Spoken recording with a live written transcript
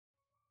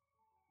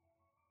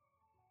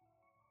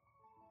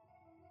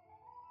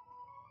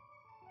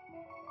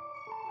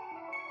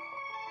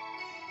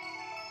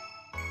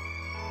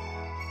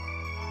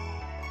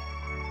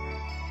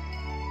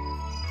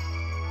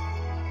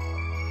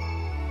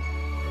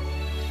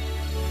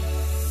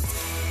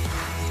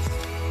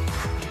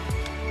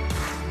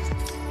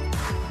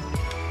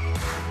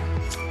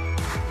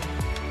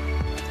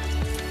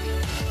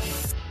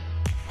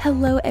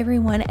Hello,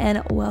 everyone,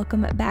 and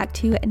welcome back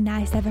to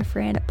Nice to Have a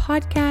Friend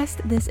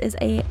podcast. This is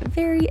a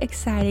very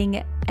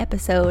exciting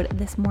episode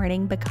this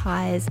morning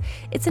because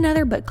it's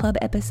another book club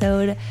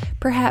episode,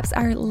 perhaps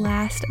our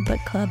last book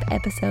club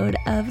episode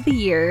of the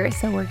year.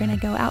 So we're going to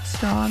go out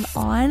strong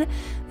on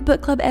the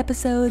book club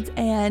episodes.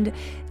 And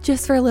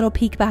just for a little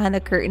peek behind the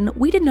curtain,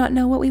 we did not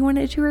know what we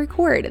wanted to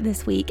record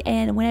this week.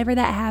 And whenever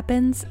that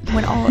happens,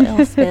 when all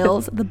else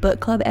fails, the book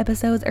club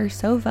episodes are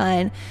so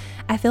fun.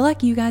 I feel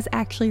like you guys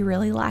actually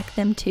really like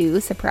them too,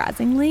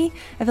 surprisingly.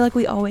 I feel like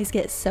we always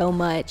get so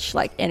much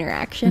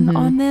interaction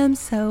on them.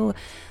 So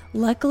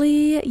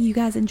luckily you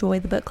guys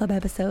enjoy the book club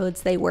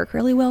episodes. They work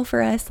really well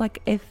for us.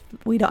 Like if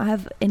we don't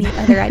have any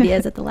other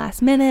ideas at the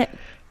last minute,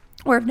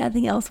 or if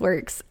nothing else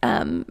works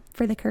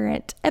for the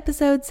current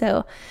episode.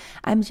 So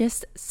I'm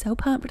just so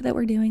pumped that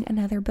we're doing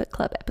another book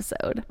club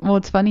episode. Well,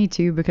 it's funny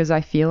too, because I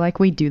feel like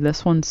we do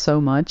this one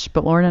so much,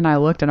 but Lauren and I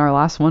looked and our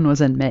last one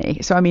was in May.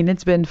 So, I mean,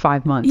 it's been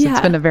 5 months. Yeah.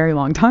 It's been a very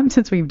long time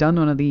since we've done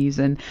one of these.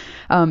 And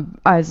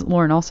as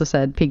Lauren also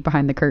said, peek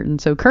behind the curtain.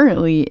 So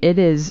currently it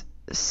is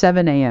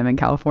 7 a.m. in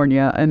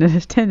California and it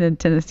is 10 in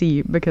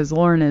Tennessee because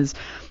Lauren is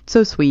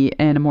so sweet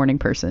and a morning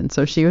person.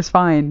 So she was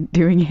fine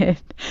doing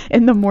it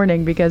in the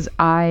morning because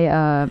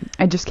I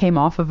just came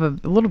off of a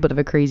little bit of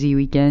a crazy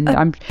weekend. I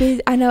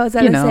know, I was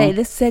going to say,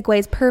 this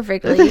segues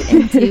perfectly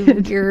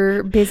into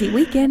your busy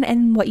weekend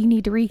and what you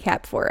need to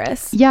recap for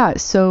us. Yeah,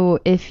 so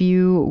if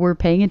you were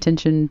paying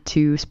attention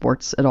to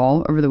sports at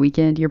all over the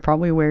weekend, you're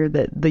probably aware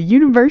that the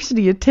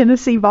University of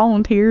Tennessee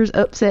Volunteers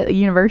upset the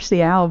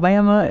University of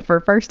Alabama for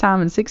the first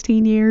time in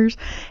 16 years.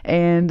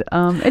 And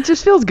it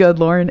just feels good,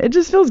 Lauren. It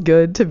just feels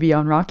good to be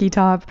on Rocky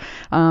Top,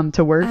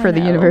 to work for the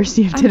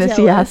University of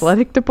Tennessee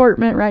Athletic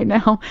Department right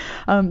now.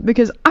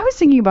 Because I was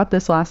thinking about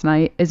this last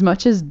night as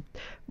much as,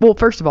 well,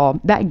 first of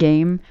all, that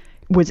game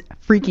was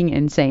freaking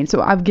insane.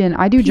 So again,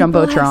 I do People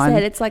Jumbotron. Have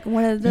said it's like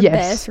one of the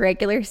best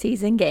regular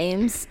season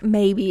games,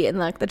 maybe in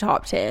like the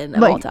top 10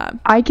 of all time.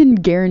 I can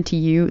guarantee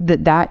you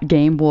that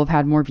game will have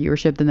had more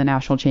viewership than the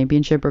national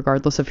championship,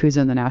 regardless of who's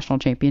in the national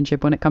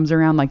championship when it comes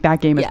around. Like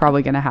that game is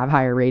probably going to have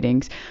higher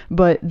ratings,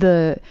 but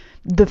the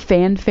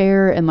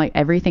fanfare and like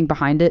everything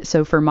behind it.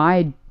 So for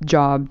my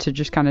job to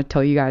just kind of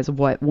tell you guys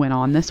what went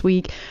on this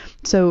week.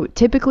 So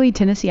typically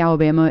Tennessee,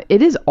 Alabama,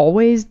 it is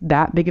always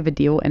that big of a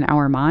deal in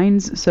our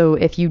minds. So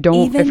if you're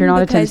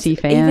not a Tennessee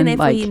fan, even if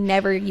we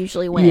never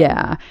usually win.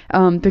 Yeah.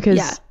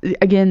 Because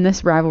again,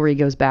 this rivalry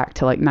goes back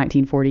to like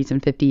 1940s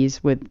and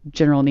 50s with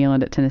General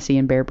Neyland at Tennessee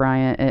and Bear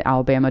Bryant at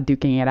Alabama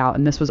duking it out.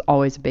 And this was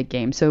always a big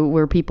game. So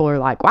where people are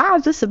like, wow,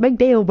 is this a big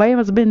deal?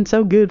 Alabama's been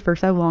so good for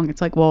so long.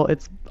 It's like, well,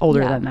 it's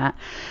older than that.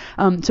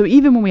 So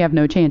even when we have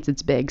no chance,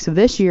 it's big. So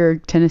this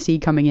year, Tennessee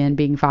coming in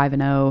being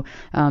 5-0,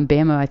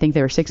 Bama, I think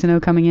they were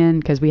 6-0 coming in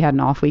because we had an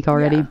off week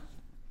already. Yeah.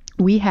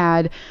 We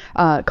had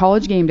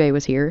College Game Day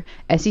was here.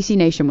 SEC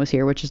Nation was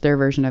here, which is their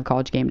version of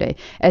College Game Day.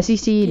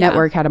 SEC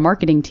Network had a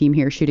marketing team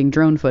here shooting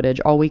drone footage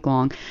all week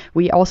long.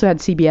 We also had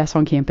CBS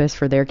on campus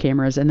for their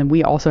cameras, and then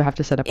we also have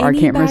to set up our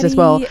cameras as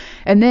well.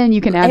 And then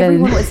you can add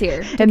everyone was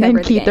here. And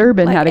then Keith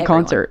Urban had a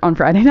concert on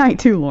Friday night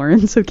too,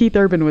 Lauren. So Keith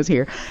Urban was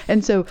here.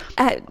 And so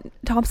at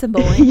Thompson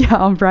Bowling.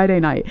 On Friday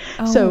night.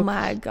 Oh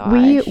my gosh.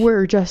 We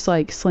were just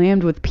like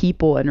slammed with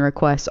people and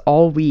requests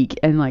all week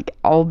and like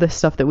all this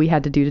stuff that we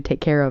had to do to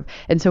take care of.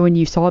 And so when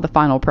you saw the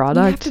final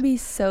product, you have to be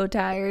so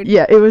tired.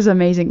 Yeah, it was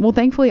amazing. Well,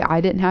 thankfully I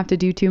didn't have to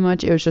do too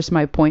much. It was just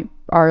my point,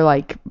 our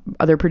like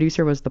other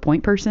producer was the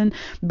point person.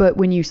 But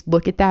when you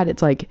look at that,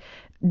 it's like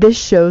this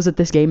shows that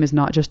this game is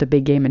not just a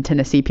big game in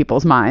Tennessee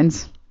people's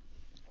minds.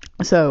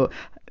 So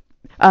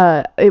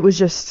it was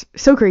just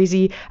so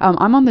crazy.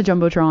 I'm on the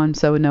Jumbotron,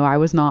 so no, I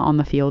was not on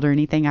the field or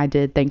anything. I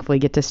did thankfully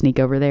get to sneak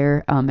over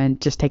there and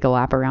just take a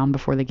lap around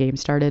before the game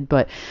started.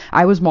 But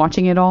I was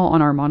watching it all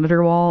on our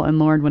monitor wall, and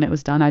Lauren, when it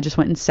was done, I just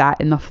went and sat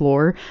in the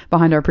floor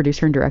behind our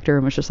producer and director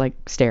and was just like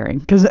staring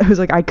because I was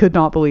like, I could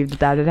not believe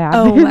that had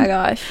happened. Oh my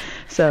gosh.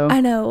 So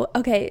I know.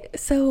 Okay,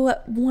 so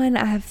one,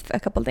 I have a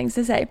couple things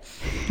to say.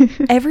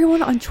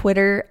 Everyone on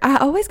Twitter, I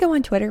always go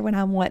on Twitter when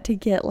I want to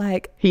get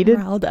like heated,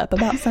 riled up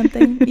about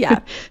something. Yeah.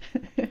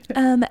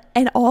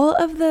 And all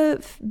of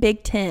the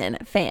Big Ten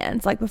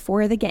fans, like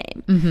before the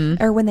game,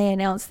 or when they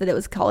announced that it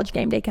was College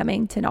Game Day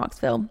coming to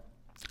Knoxville,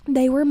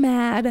 they were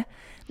mad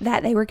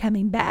that they were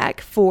coming back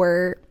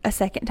for a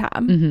second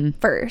time.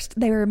 First,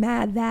 they were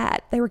mad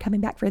that they were coming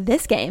back for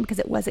this game because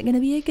it wasn't going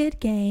to be a good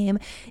game.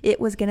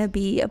 It was going to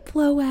be a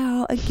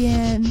blowout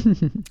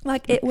again.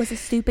 Like it was a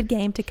stupid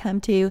game to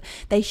come to.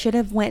 They should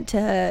have went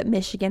to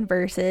Michigan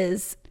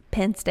versus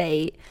Penn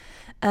State.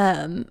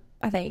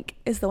 I think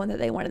is the one that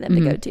they wanted them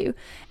to go to.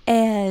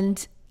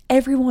 And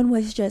everyone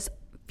was just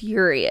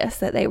furious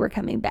that they were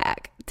coming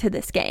back to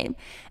this game.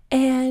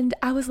 And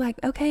I was like,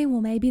 okay,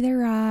 well, maybe they're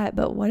right,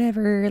 but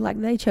whatever.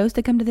 Like they chose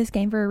to come to this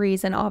game for a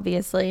reason,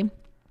 obviously.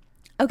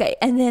 Okay.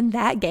 And then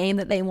that game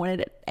that they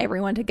wanted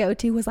everyone to go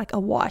to was like a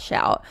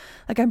washout.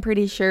 Like I'm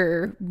pretty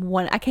sure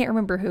I can't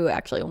remember who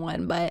actually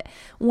won, but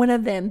one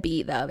of them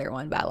beat the other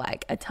one by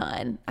like a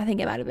ton. I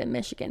think it might've been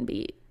Michigan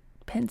beat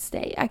Penn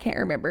State. I can't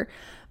remember,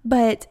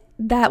 but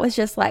that was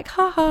just like,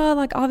 haha,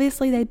 like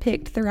obviously they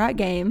picked the right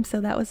game.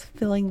 So that was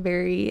feeling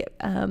very,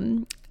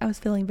 I was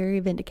feeling very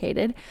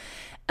vindicated.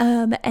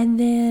 And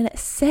then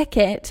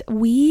second,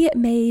 we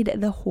made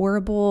the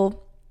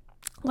horrible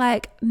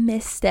like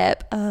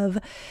misstep of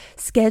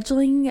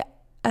scheduling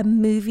a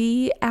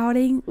movie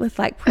outing with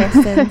like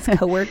Preston's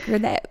coworker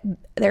that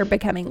they're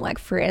becoming like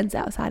friends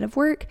outside of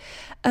work.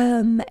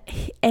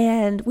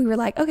 And we were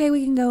like, okay,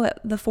 we can go at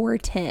the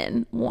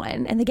 4:10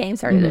 one, and the game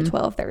started at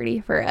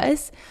 12:30 for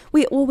us.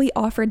 We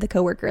offered the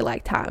coworker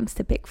like times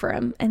to pick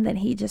from, and then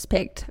he just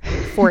picked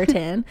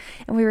 4:10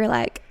 and we were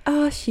like,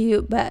 oh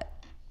shoot, but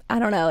I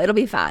don't know, it'll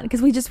be fine,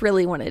 because we just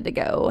really wanted to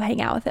go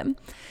hang out with him.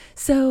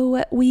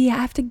 So we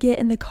have to get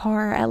in the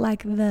car at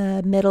like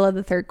the middle of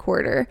the third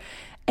quarter.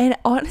 And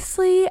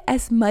honestly,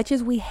 as much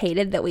as we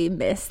hated that we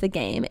missed the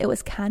game, it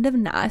was kind of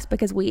nice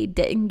because we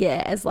didn't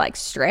get as like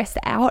stressed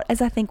out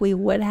as I think we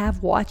would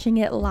have watching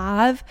it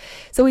live.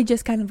 So we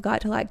just kind of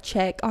got to like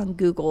check on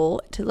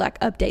Google to like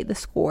update the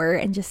score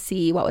and just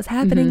see what was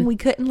happening. We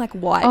couldn't like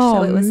watch.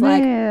 So it was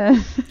like,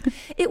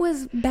 it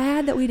was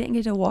bad that we didn't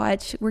get to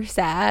watch. We're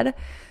sad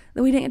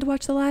that we didn't get to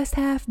watch the last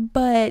half,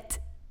 but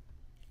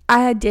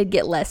I did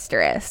get less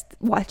stressed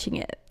watching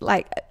it,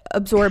 like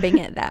absorbing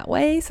it that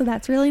way. So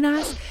that's really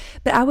nice.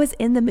 But I was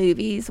in the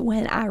movies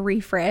when I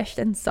refreshed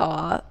and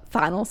saw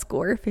final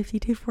score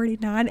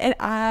 52-49, and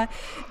I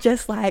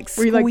just like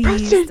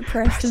squeezed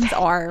Preston's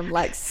arm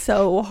like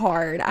so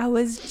hard. I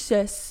was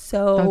just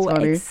so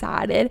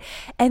excited.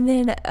 And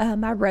then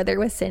my brother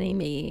was sending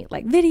me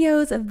like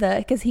videos of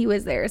because he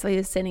was there, so he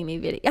was sending me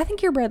video. I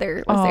think your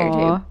brother was there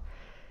too.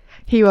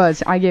 He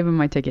was. I gave him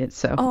my tickets,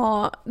 so.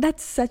 Oh,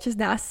 that's such a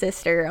nice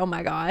sister. Oh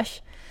my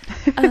gosh.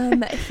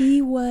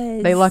 He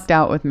was. They lucked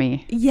out with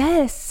me.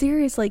 Yes,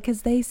 seriously,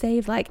 because they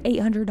saved like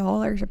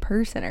 $800 a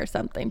person or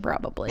something,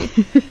 probably.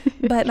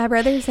 But my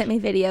brother sent me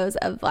videos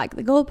of like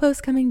the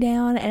goalposts coming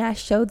down, and I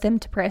showed them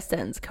to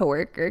Preston's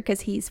coworker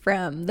because he's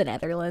from the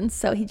Netherlands,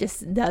 so he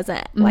just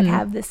doesn't like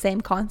have the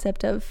same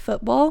concept of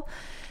football.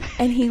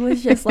 And he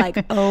was just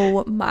like,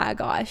 oh my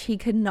gosh, he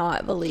could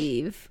not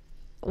believe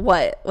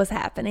what was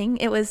happening.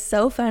 It was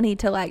so funny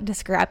to like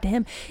describe to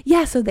him.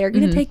 Yeah, so they're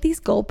gonna take these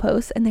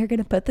goalposts and they're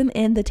gonna put them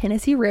in the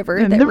Tennessee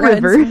River that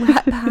runs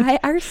right by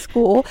our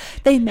school.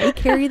 They may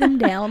carry them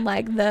down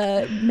like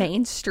the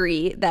main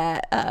street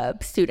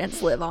that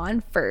students live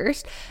on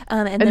first,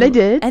 and then, they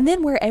did. And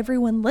then where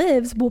everyone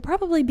lives will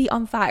probably be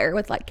on fire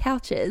with like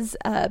couches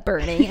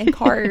burning and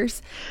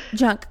cars,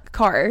 junk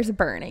cars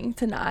burning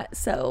tonight.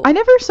 So I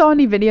never saw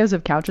any videos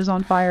of couches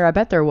on fire. I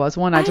bet there was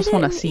one. I just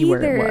want to see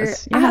where it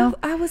was. You know?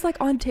 I was like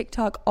on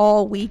TikTok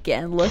all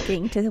weekend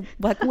looking to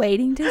like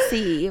waiting to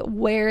see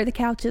where the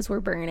couches were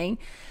burning,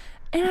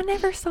 and I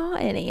never saw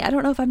any. I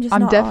don't know if I'm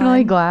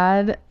definitely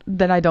glad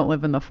that I don't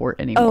live in the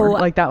fort anymore.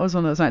 Like that was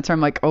one of those nights where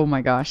I'm like, oh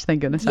my gosh, thank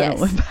goodness I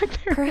don't live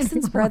back there.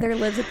 Preston's brother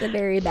lives at the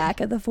very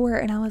back of the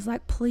fort, and I was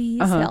like,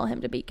 please tell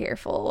him to be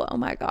careful. Oh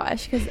my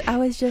gosh, because I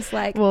was just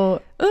like,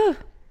 ugh.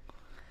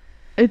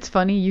 It's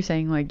funny you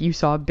saying like you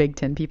saw Big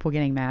Ten people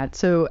getting mad.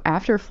 So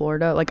after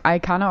Florida, like I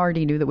kind of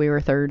already knew that we were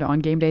third on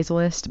game day's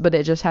list, but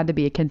it just had to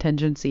be a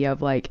contingency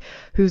of like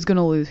who's going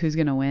to lose, who's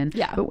going to win.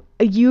 Yeah.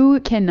 But you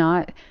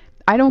cannot,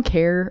 I don't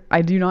care.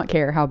 I do not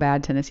care how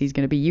bad Tennessee's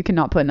going to be. You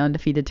cannot put an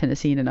undefeated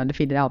Tennessee and an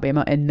undefeated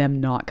Alabama and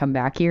them not come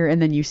back here.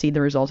 And then you see the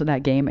result of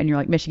that game and you're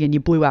like, Michigan, you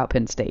blew out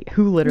Penn State.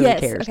 Who literally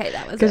cares? Okay,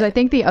 that was because I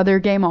think the other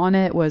game on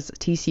it was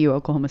TCU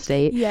Oklahoma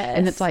State. Yes.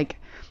 And it's like,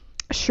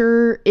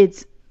 sure,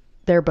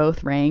 they're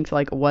both ranked,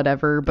 like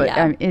whatever, but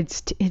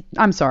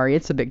I'm sorry,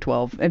 it's the Big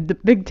 12. The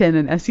Big 10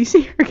 and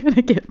SEC are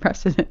gonna get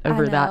precedent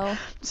over that.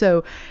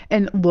 So,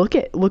 and look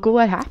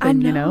what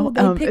happened. I know.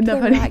 They picked and the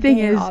the funny right thing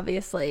game, is,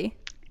 obviously.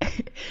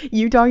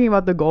 You talking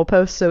about the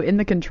goalposts. So in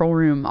the control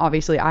room,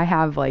 obviously, I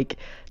have like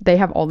they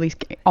have all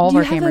of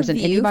our cameras, and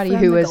anybody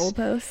who is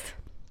goalpost?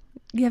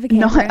 You have a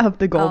camera? Not of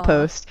the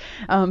goalpost.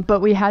 But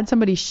we had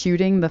somebody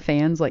shooting the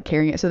fans, like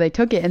carrying it. So they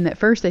took it, and at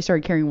first they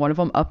started carrying one of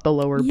them up the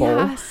lower bowl.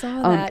 Yeah, I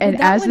saw that.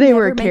 And as they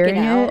were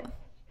carrying it,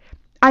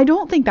 I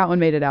don't think that one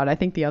made it out. I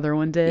think the other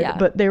one did. Yeah.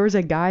 But there was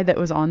a guy that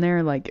was on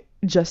there, like,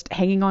 just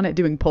hanging on it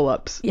doing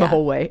pull-ups the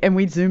whole way. And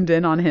we zoomed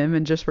in on him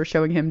and just were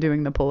showing him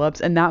doing the pull-ups.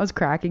 And that was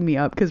cracking me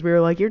up because we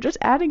were like, you're just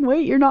adding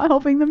weight. You're not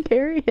helping them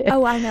carry it.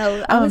 Oh, I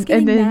know. I was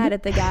getting mad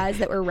at the guys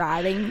that were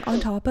riding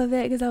on top of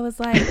it because I was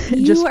like,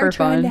 you are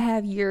trying to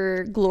have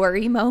your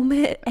glory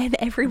moment and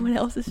everyone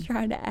else is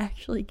trying to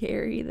actually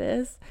carry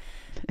this.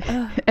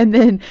 And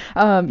then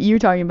you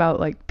talking about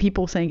like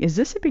people saying, is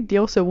this a big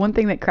deal? So one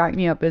thing that cracked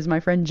me up is my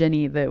friend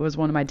Jenny, that was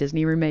one of my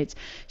Disney roommates.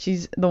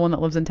 She's the one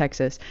that lives in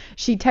Texas.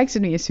 She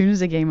texted me as soon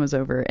as the game was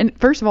over. And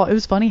first of all, it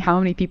was funny how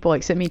many people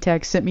like sent me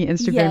texts, sent me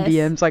Instagram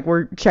DMs, like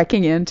we're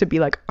checking in to be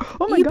like,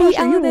 oh my gosh,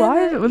 are you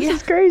live? This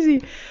is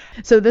crazy.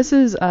 So this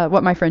is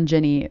what my friend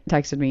Jenny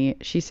texted me.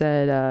 She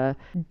said,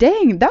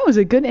 dang, that was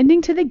a good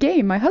ending to the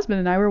game. My husband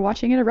and I were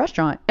watching at a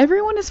restaurant.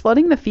 Everyone is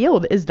flooding the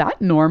field. Is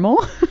that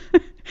normal?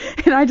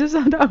 And I just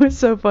thought that was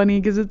so funny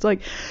because it's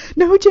like,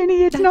 no,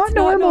 Jenny, it's not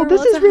normal.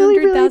 This is really,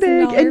 really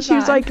big. And she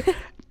was like,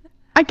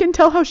 I can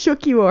tell how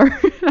shook you are.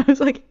 And I was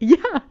like,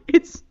 yeah,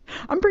 it's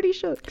I'm pretty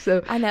shook.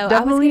 So I know.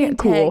 definitely I was getting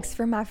cool. texts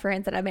from my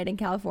friends that I met in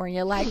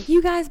California, like,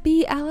 you guys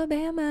beat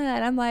Alabama.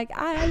 And I'm like,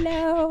 I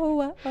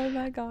know. Oh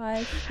my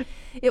gosh.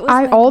 It was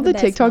like all the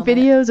best TikTok moment.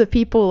 videos of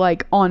people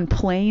like on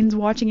planes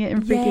watching it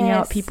and freaking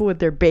out, Yes. people with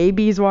their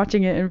babies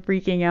watching it and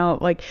freaking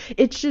out. Like,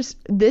 it's just,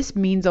 this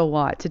means a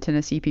lot to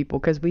Tennessee people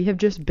because we have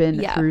just been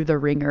Yeah. through the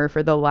ringer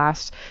for the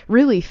last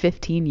really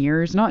 15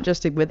 years, not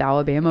just with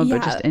Alabama,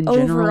 but just in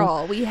general.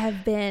 Overall, we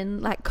have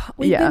been like,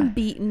 we've been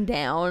beaten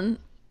down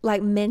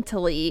like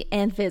mentally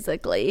and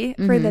physically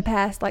for the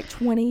past like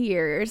 20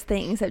 years.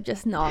 Things have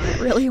just not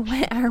really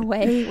went our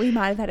way. We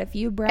might have had a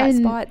few bright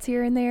spots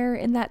here and there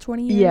in that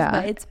 20 years,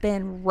 but it's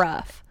been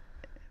rough.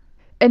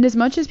 And as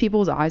much as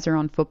people's eyes are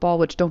on football,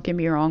 which don't get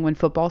me wrong, when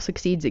football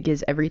succeeds, it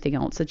gives everything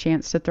else a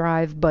chance to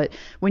thrive. But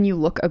when you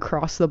look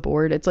across the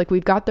board, it's like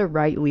we've got the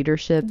right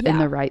leadership in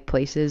the right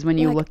places. When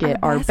you Like look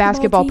at our our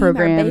basketball team,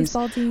 programs,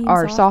 our baseball team,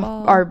 our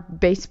softball. our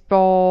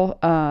baseball,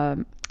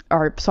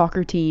 our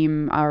soccer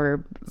team,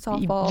 our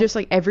Softball. just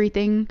like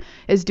everything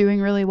is doing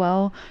really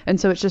well.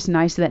 And so it's just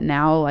nice that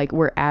now like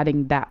we're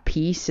adding that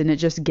piece, and it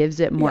just gives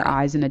it more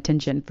eyes and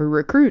attention for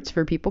recruits,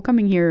 for people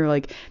coming here.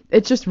 Like,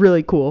 it's just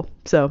really cool.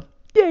 So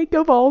yay,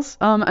 go Vols.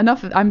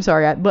 Enough. I'm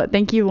sorry, but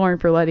thank you, Lauren,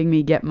 for letting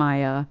me get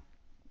my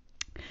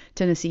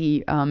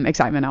Tennessee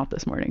excitement out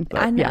this morning.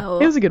 But, I know.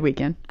 it was a good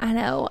weekend. I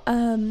know.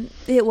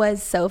 It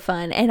was so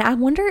fun. And I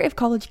wonder if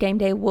College Game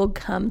Day will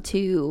come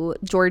to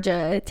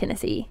Georgia,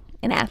 Tennessee,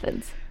 in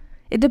Athens.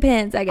 It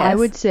depends, I guess. I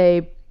would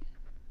say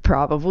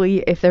probably,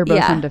 if they're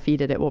both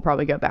undefeated, it will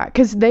probably go back,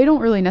 because they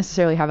don't really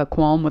necessarily have a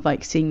qualm with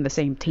like seeing the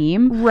same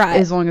team, right?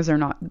 As long as they're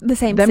not the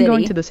same them city.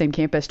 Going to the same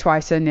campus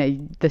twice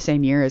in the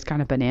same year is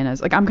kind of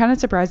bananas. Like, I'm kind of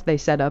surprised they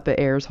set up at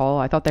Ayers Hall.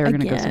 I thought they were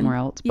going to go somewhere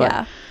else.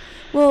 But,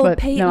 well,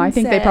 Peyton no, I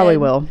think they probably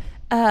will.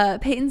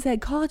 Peyton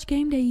said College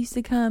Game Day used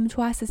to come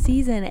twice a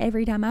season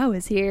every time I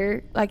was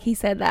here. Like, he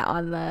said that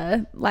on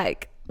the,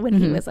 like, when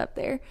he was up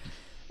there.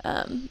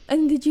 And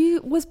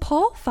was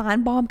Paul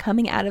Feinbaum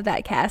coming out of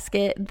that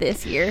casket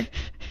this year?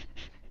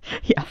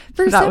 Yeah,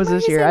 that was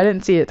this year. I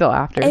didn't see it till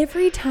after.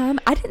 Every time,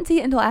 I didn't see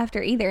it until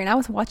after either, and I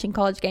was watching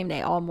College Game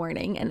Day all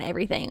morning and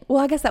everything.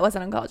 Well, I guess that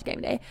wasn't on College Game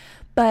Day,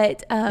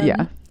 but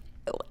the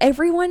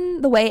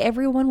way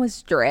everyone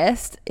was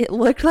dressed, it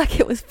looked like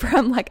it was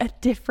from like a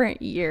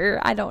different year.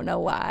 I don't know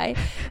why.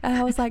 And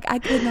I was like, I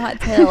could not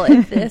tell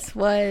if this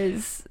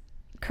was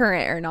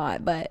current or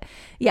not, but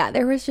yeah,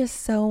 there was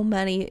just so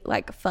many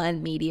like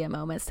fun media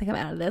moments to come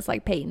out of this.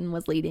 Like, Peyton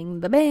was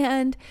leading the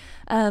band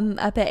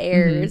up at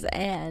Ayers,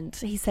 and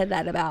he said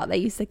that about they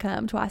used to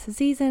come twice a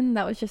season.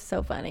 That was just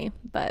so funny.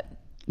 But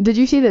did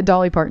you see that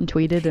Dolly Parton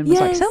tweeted and was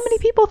like, so many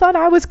people thought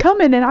I was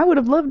coming and I would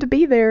have loved to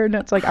be there? And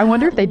it's like, I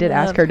wonder if they did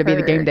ask her to be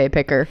the game day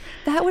picker.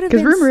 That would have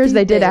been because rumor is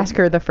they did stupid. ask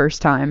her the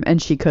first time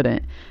and she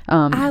couldn't.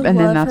 And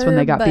then that's when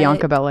they got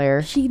Bianca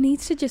Belair. She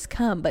needs to just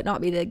come but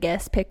not be the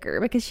guest picker,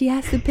 because she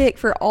has to pick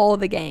for all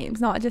the games,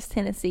 not just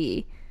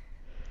Tennessee.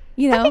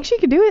 You know, I think she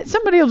could do it.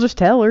 Somebody will just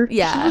tell her.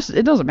 Yeah.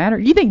 It doesn't matter.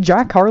 You think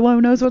Jack Harlow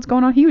knows what's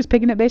going on? He was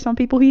picking it based on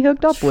people he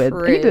hooked up with.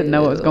 He didn't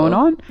know what was going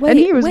on. Wait, and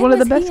he was when one of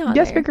the was he best on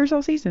guest there? pickers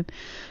all season.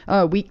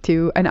 Week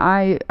 2. And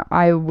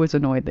I was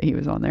annoyed that he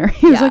was on there.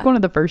 He was like one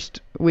of the first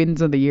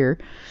wins of the year.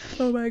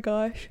 Oh my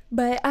gosh.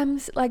 But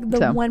I'm like,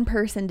 the one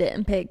person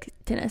didn't pick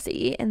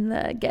Tennessee in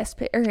the guest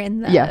pick, or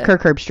in the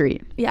Kirk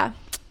Herbstreit. Yeah.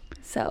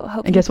 So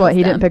hope. And guess what?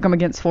 He didn't pick them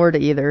against Florida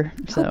either.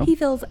 So hope he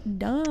feels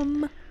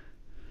dumb.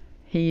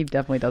 He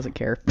definitely doesn't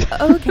care.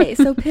 Okay,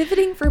 so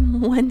pivoting from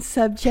one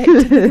subject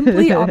to the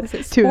complete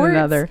opposite, to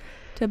another,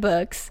 to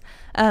books.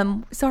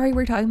 Sorry,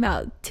 we're talking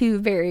about two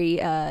very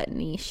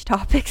niche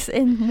topics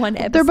in one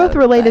episode. They're both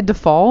related to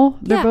fall.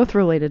 They're both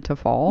related to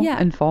fall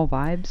and fall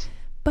vibes.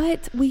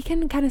 But we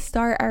can kind of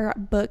start our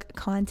book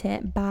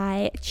content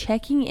by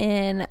checking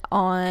in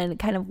on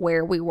kind of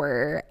where we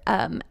were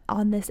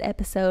on this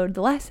episode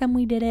the last time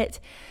we did it,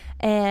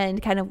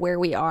 and kind of where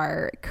we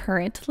are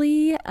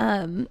currently.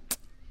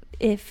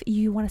 If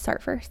you want to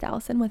start first,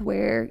 Allison, with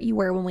where you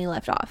were when we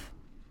left off.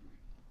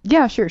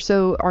 Yeah, sure.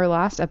 So our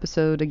last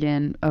episode,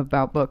 again,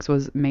 about books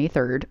was May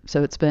 3rd.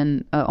 So it's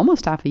been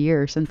almost half a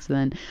year since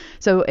then.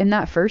 So in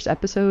that first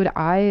episode,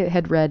 I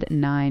had read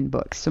 9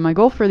 books. So my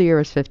goal for the year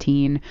was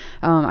 15.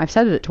 I've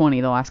set it at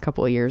 20 the last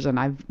couple of years, and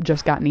I've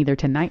just gotten either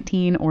to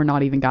 19 or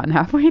not even gotten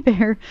halfway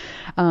there.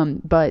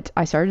 But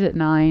I started at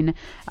 9,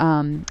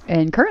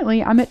 and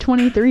currently I'm at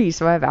 23.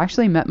 So I've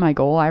actually met my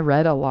goal. I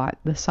read a lot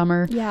this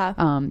summer. Yeah.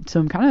 So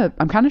I'm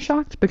kind of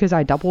shocked, because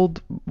I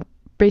doubled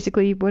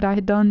basically what I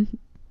had done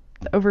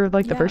over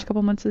like the first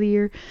couple months of the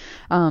year.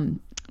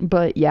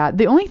 But yeah,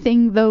 the only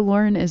thing though,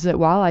 Lauren, is that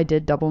while I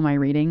did double my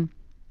reading,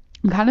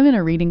 I'm kind of in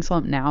a reading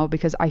slump now,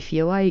 because I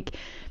feel like,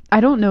 I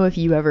don't know if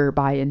you ever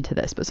buy into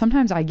this, but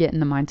sometimes I get in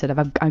the mindset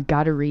of I've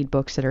got to read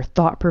books that are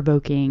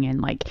thought-provoking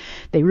and like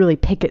they really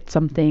pick at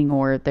something,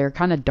 or they're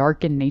kind of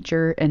dark in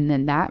nature. And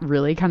then that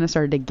really kind of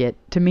started to get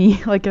to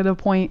me like at a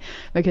point,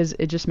 because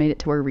it just made it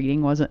to where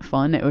reading wasn't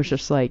fun. It was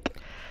just like,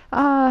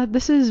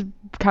 this is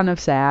kind of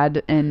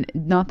sad, and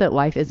not that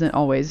life isn't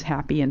always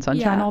happy and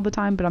sunshine all the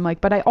time, but I'm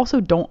like, but I also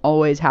don't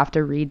always have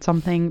to read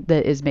something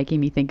that is making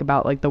me think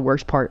about like the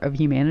worst part of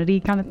humanity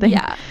kind of thing.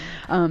 Yeah.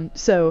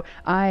 So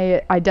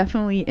I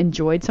definitely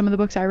enjoyed some of the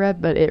books I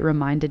read, but it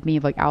reminded me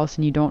of like,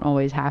 Allison, you don't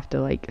always have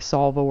to like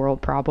solve a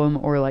world problem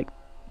or like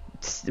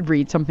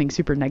read something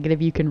super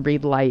negative. You can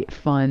read light,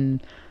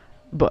 fun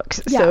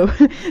books. So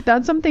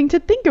that's something to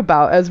think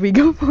about as we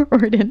go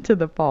forward into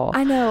the fall.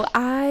 I know.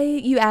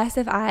 You asked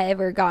if I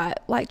ever got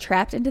like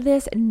trapped into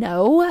this.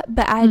 No,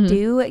 but I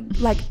do.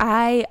 Like,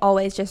 I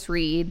always just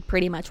read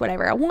pretty much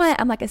whatever I want.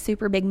 I'm like a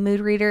super big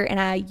mood reader, and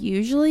I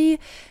usually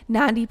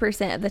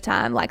 90% of the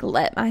time like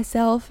let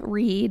myself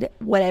read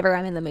whatever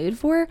I'm in the mood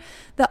for.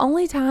 The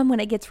only time when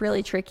it gets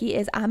really tricky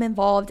is I'm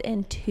involved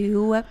in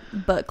 2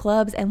 book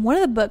clubs, and one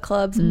of the book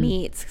clubs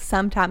meets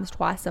sometimes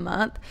twice a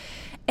month,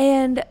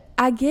 and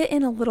I get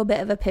in a little bit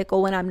of a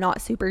pickle when I'm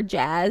not super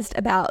jazzed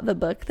about the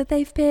book that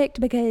they've picked,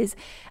 because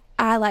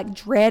I like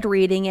dread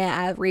reading it.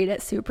 I read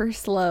it super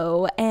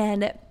slow,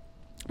 and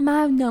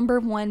my number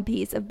one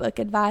piece of book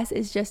advice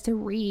is just to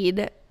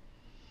read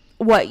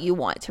what you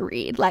want to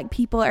read. Like,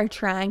 people are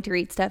trying to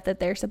read stuff that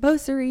they're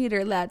supposed to read,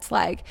 or that's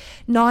like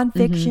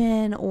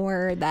nonfiction,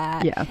 or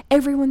that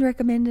everyone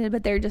recommended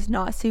but they're just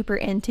not super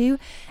into.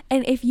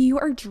 And if you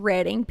are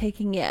dreading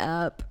picking it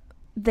up,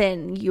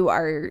 then you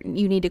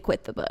need to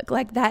quit the book.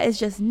 Like, that is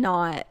just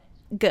not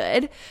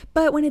good.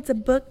 But when it's a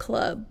book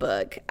club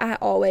book, I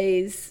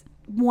always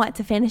want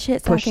to finish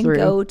it so I can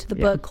go to the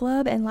book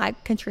club and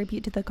like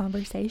contribute to the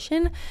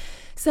conversation.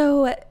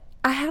 So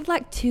I had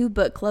like 2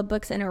 book club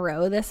books in a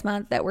row this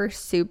month that were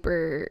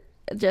super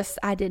just,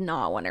 I did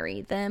not want to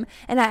read them.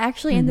 And I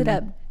actually ended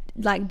up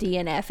like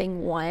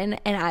DNFing one,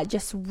 and I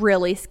just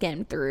really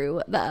skimmed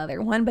through the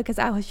other one because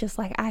I was just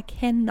like, I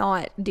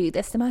cannot do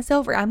this to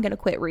myself or I'm going to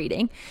quit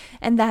reading.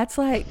 And that's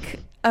like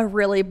a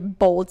really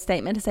bold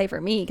statement to say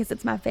for me because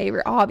it's my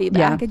favorite hobby,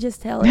 but I could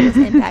just tell it was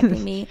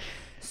impacting me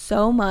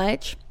so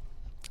much.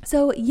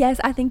 So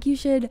yes, I think you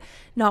should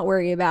not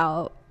worry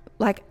about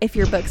like if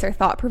your books are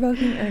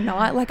thought-provoking or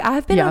not. Like,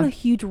 I've been on a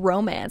huge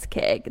romance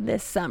kick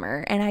this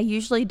summer, and I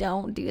usually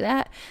don't do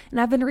that. And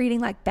I've been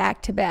reading like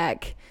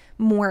back-to-back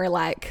more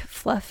like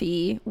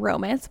fluffy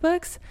romance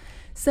books.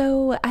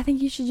 So I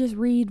think you should just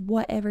read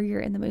whatever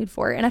you're in the mood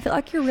for. And I feel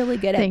like you're really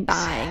good at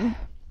buying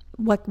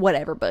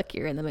whatever book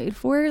you're in the mood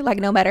for, like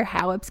no matter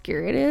how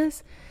obscure it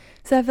is.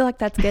 So I feel like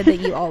that's good that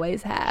you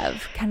always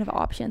have kind of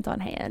options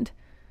on hand.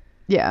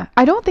 Yeah,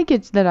 I don't think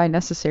it's that I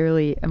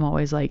necessarily am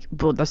always like,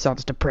 well, that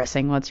sounds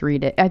depressing, let's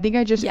read it. I think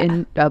I just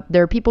end up,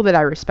 there are people that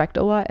I respect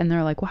a lot, and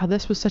they're like, wow,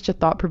 this was such a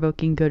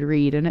thought-provoking good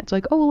read, and it's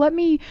like, oh, let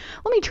me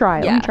try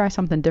it. Let me try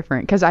something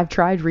different, because I've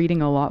tried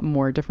reading a lot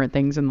more different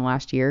things in the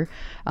last year,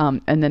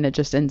 and then it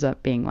just ends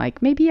up being like,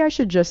 maybe I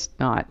should just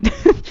not.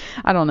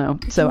 I don't know.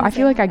 So I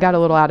feel like I got a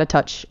little out of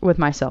touch with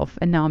myself,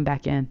 and now I'm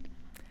back in.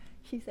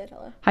 She said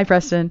hello. Hi,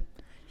 Preston.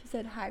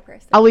 Said hi,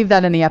 Preston. I'll leave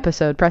that in the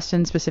episode.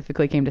 Preston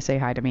specifically came to say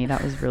hi to me.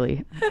 That was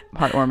really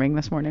heartwarming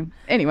this morning.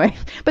 Anyway,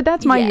 but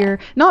that's my year.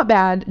 Not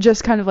bad.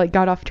 Just kind of like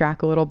got off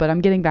track a little, but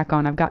I'm getting back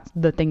on. I've got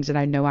the things that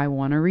I know I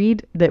want to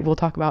read that we'll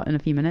talk about in a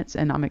few minutes,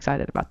 and I'm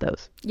excited about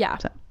those. Yeah,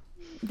 so.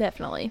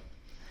 Definitely.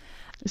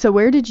 So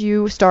where did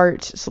you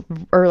start,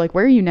 or like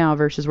where are you now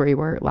versus where you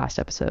were last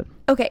episode?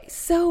 Okay,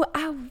 so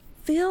I've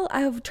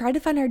tried to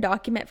find our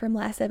document from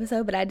last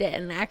episode, but I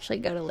didn't actually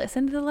go to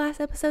listen to the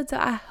last episode, so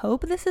I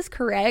hope this is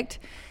correct.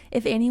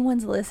 If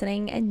anyone's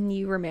listening and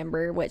you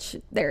remember, which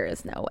there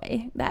is no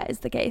way that is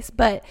the case,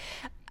 but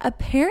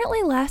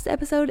apparently last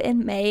episode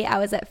in May I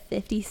was at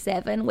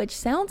 57, which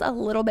sounds a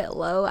little bit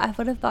low. I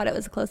would have thought it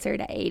was closer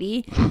to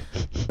 80,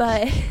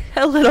 but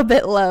a little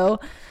bit low.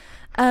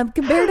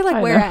 Compared to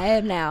like where I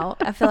am now,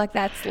 I feel like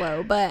that's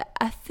low, but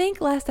I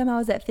think last time I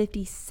was at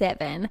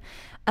 57.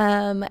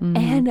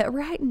 And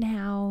right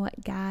now,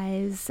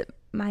 guys,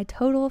 my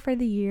total for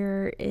the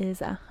year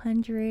is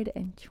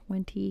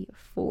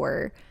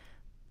 124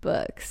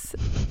 books,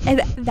 and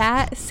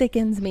that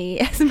sickens me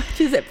as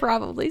much as it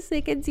probably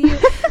sickens you.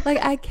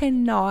 Like, I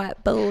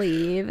cannot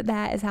believe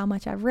that is how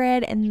much I've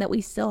read, and that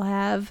we still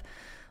have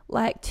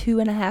like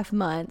 2.5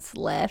 months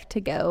left to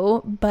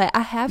go. But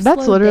I have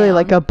that's literally down.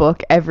 Like a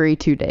book every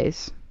 2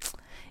 days.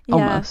 Yeah,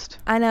 almost.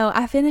 I know.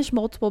 I finish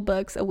multiple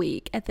books a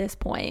week at this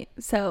point.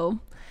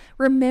 So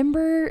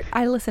remember,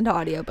 I listen to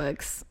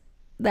audiobooks.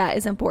 That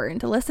is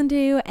important to listen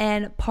to,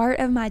 and part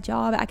of my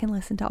job I can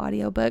listen to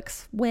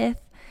audiobooks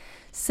with,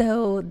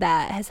 so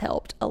that has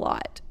helped a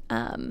lot.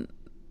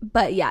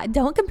 But yeah,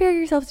 don't compare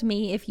yourself to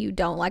me if you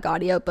don't like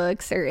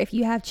audiobooks or if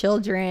you have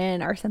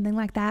children or something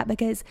like that,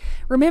 because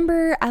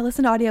remember, I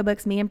listen to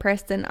audiobooks. Me and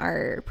Preston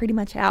are pretty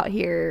much out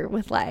here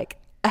with like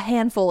a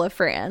handful of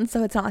friends,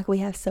 so it's not like we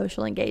have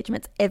social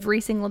engagements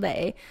every single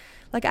day.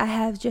 Like, I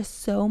have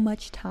just so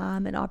much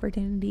time and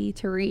opportunity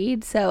to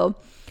read, so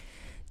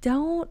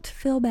don't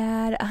feel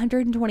bad.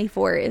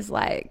 124 is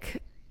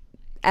like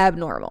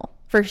abnormal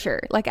for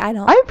sure. Like, I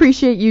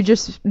appreciate you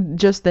just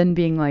then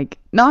being like,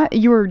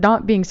 you're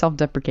not being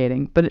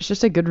self-deprecating, but it's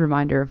just a good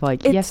reminder of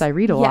like, yes, I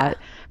read a lot,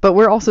 but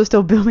we're also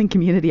still building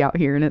community out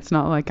here, and it's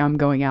not like I'm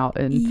going out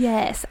and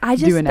I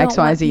just doing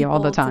XYZ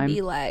all the time. To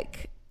be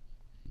like,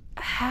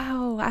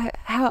 how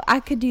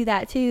I could do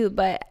that too,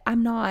 but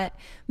I'm not.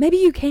 Maybe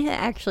you can't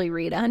actually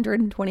read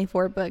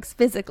 124 books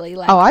physically.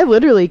 Like, I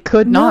literally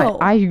could not.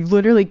 I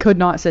literally could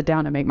not sit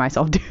down and make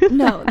myself do that.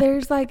 No,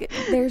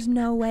 there's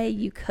no way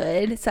you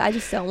could. So I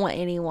just don't want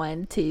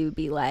anyone to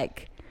be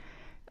like,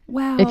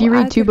 wow. If you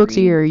read 2 books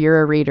a year,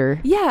 you're a reader.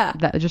 Yeah.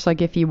 That just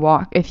like if you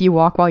walk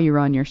while you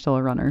run, you're still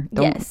a runner.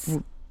 Yes.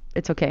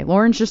 It's okay.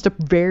 Lauren's just a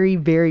very,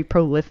 very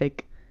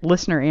prolific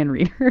listener and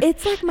reader.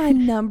 It's like my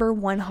number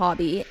one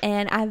hobby,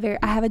 and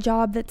I have a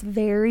job that's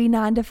very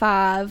 9 to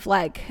 5.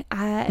 Like,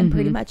 I am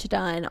pretty much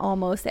done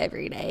almost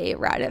every day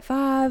right at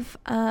 5.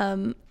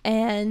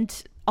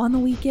 And on the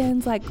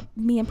weekends, like,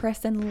 me and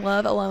Preston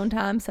love alone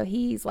time, so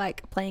he's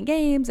like playing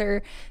games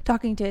or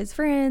talking to his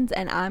friends,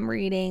 and I'm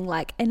reading,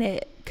 like, and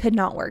it could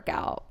not work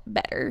out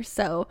better.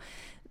 So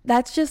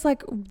that's just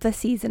like the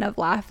season of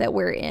life that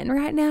we're in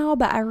right now.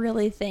 But I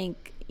really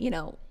think,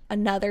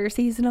 another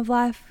season of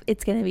life,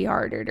 it's going to be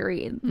harder to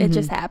read. It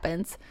just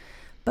happens.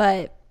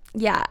 But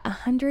yeah,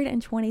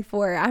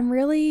 124. I'm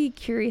really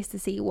curious to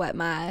see what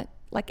my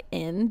like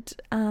end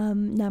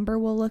number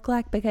will look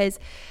like, because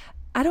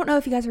I don't know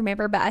if you guys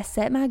remember, but I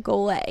set my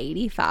goal at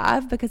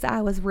 85 because I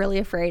was really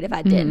afraid if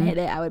I didn't hit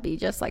it, I would be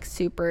just like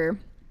super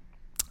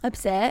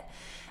upset.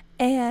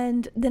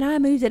 And then I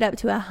moved it up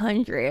to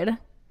 100.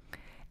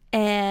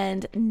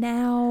 And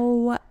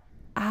now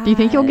do you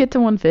think you'll get to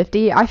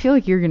 150? I feel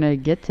like you're going to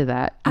get to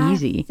that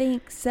easy. I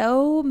think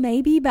so,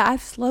 maybe, but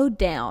I've slowed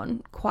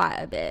down quite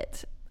a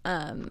bit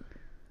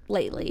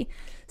lately.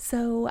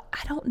 So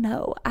I don't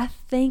know. I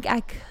think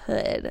I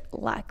could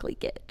likely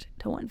get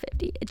to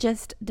 150. It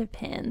just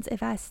depends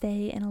if I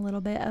stay in a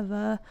little bit of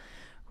a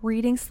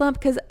reading slump,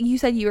 because you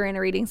said you were in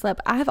a reading slump.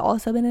 I've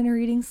also been in a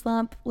reading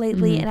slump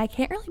lately, and I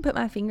can't really put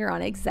my finger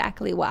on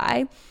exactly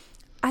why.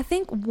 I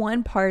think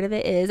one part of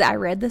it is I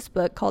read this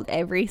book called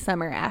Every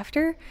Summer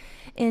After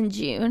in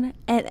June,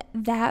 and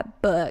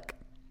that book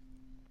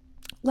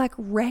like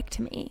wrecked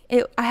me.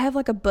 I have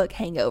like a book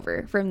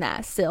hangover from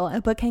that still. A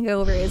book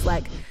hangover is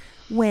like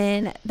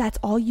when that's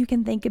all you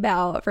can think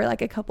about for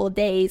like a couple of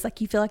days.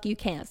 Like, you feel like you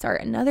can't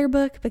start another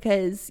book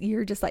because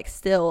you're just like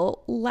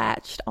still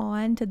latched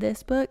on to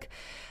this book.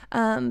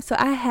 So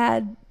I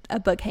had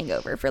a book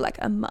hangover for like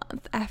a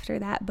month after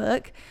that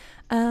book.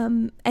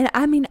 And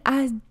I mean,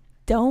 I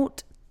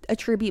don't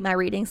attribute my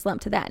reading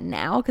slump to that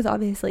now, because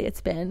obviously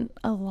it's been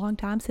a long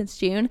time since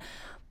June,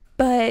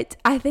 but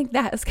I think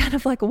that is kind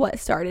of like what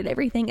started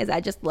everything. Is I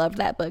just loved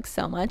that book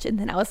so much, and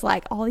then I was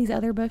like, all these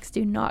other books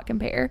do not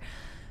compare.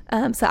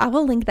 So I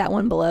will link that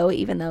one below,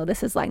 even though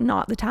this is like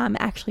not the time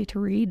actually to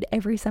read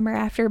Every Summer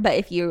After. But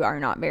if you are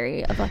not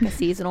very of like a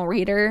seasonal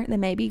reader, then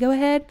maybe go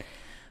ahead.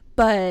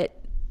 But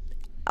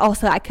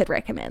also I could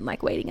recommend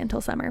like waiting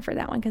until summer for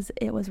that one, because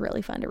it was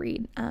really fun to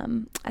read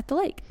at the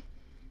lake.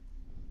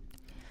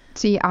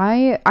 See,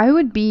 I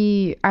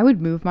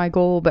would move my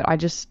goal, but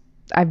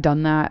I've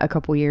done that a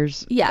couple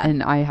years,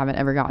 and I haven't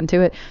ever gotten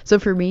to it. So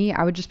for me,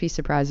 I would just be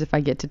surprised if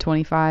I get to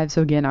 25.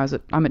 So again,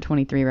 I'm at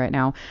 23 right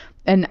now.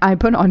 And I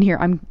put on here,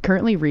 I'm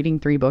currently reading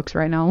 3 books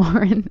right now,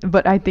 Lauren,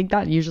 but I think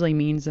that usually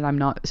means that I'm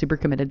not super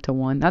committed to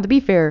one. Now, to be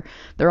fair,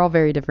 they're all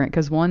very different,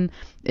 because one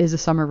is a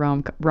summer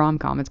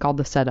rom-com. It's called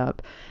The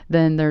Setup.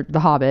 Then they're The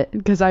Hobbit,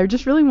 because I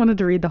just really wanted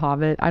to read The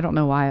Hobbit. I don't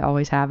know why. I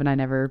always have, and I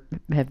never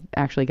have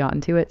actually gotten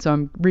to it. So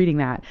I'm reading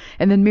that.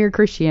 And then Mere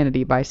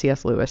Christianity by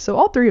C.S. Lewis. So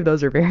all 3 of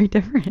those are very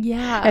different.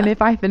 Yeah. And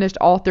if I finished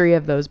all 3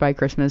 of those by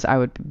Christmas, I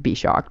would be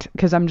shocked,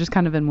 because I'm just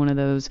kind of in one of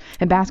those,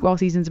 and basketball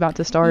season's about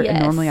to start, and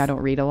normally I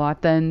don't read a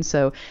lot then.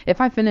 So if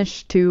I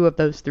finish 2 of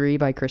those 3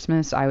 by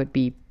Christmas, I would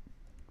be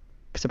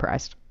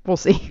surprised. We'll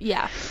see.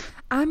 Yeah.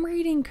 I'm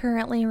reading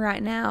currently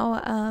right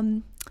now,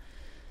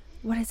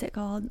 what is it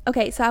called?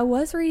 Okay, so I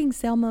was reading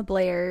Selma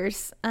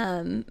Blair's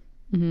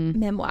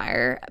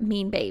memoir,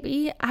 Mean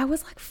Baby. I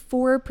was like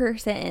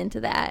 4% into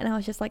that, and I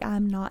was just like,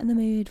 I'm not in the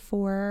mood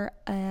for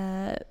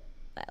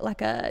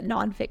like a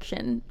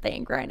nonfiction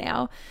thing right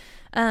now.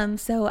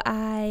 So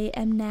I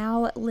am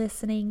now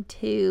listening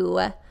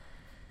to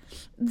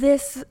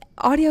this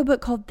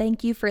audiobook called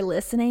Thank You for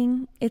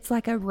Listening. It's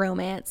like a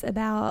romance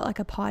about like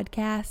a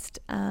podcast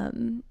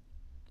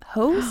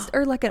host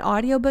or like an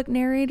audiobook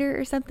narrator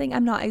or something.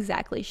 I'm not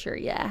exactly sure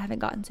yet. I haven't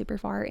gotten super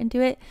far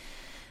into it.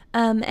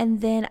 And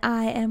then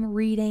I am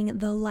reading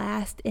the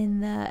last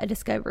in the A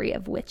Discovery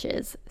of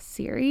Witches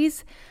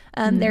series.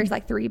 There's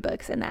like 3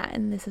 books in that,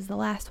 and this is the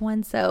last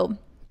one. So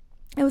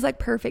it was like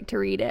perfect to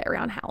read it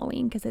around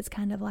Halloween, because it's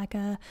kind of like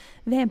a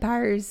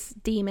vampires,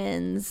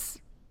 demons,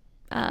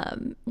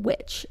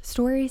 witch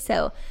story.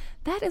 So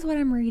that is what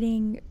I'm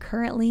reading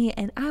currently,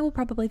 and I will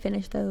probably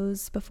finish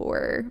those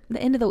before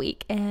the end of the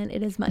week, and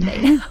it is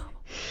Monday now.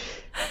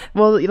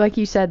 Well, like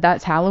you said,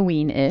 that's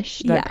Halloween-ish.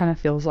 That Yeah. kind of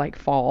feels like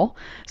fall.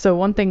 So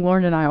one thing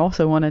Lauren and I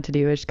also wanted to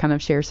do is kind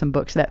of share some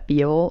books that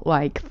feel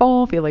like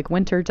fall, feel like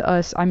winter to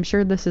us. I'm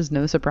sure this is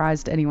no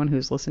surprise to anyone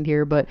who's listened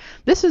here, but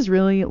this is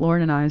really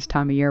Lauren and I's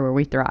time of year where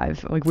we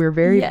thrive. Like, we're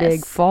very Yes.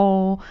 big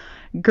fall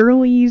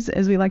girlies,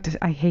 as we like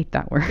to. I hate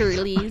that word.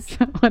 Girlies.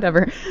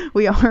 Whatever.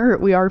 We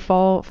are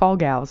fall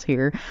gals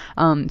here.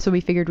 So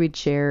we figured we'd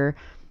share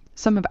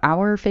some of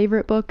our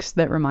favorite books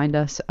that remind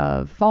us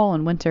of fall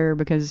and winter,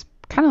 because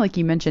kind of like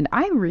you mentioned,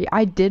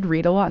 I did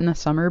read a lot in the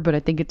summer, but I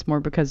think it's more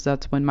because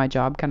that's when my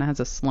job kind of has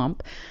a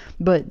slump.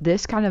 But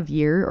this kind of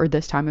year, or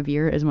this time of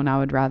year, is when I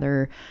would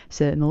rather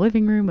sit in the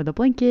living room with a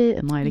blanket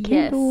and light a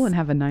candle and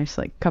have a nice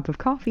like cup of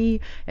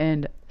coffee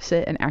and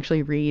sit and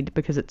actually read,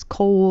 because it's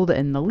cold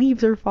and the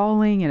leaves are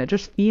falling and it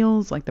just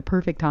feels like the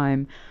perfect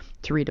time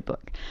to read a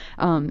book.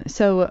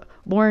 So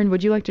Lauren,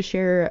 would you like to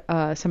share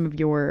some of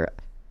your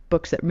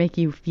books that make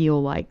you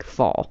feel like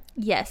fall?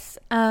 Yes.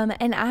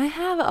 And I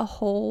have a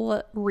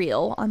whole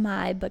reel on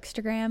my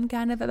Bookstagram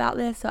kind of about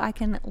this, so I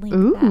can link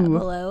that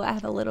below. I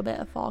have a little bit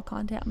of fall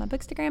content on my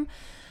Bookstagram,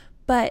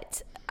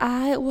 but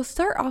I will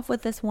start off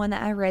with this one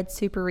that I read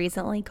super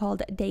recently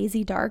called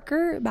Daisy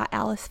Darker by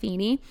Alice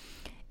Feeney.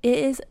 It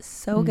is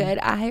so good.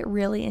 I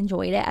really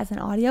enjoyed it as an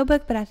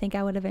audiobook, but I think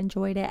I would have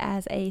enjoyed it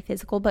as a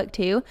physical book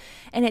too.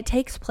 And it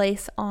takes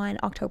place on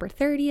October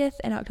 30th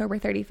and October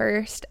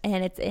 31st.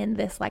 And it's in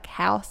this like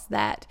house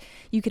that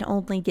you can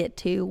only get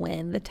to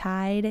when the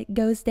tide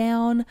goes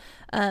down.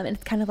 And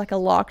it's kind of like a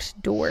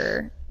locked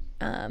door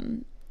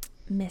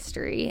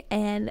mystery,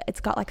 and it's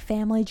got like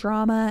family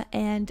drama,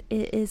 and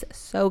it is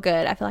so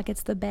good. I feel like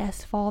it's the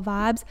best fall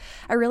vibes.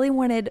 I really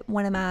wanted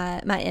one of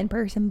my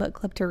in-person book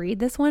club to read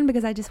this one,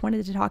 because I just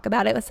wanted to talk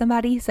about it with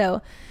somebody,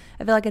 so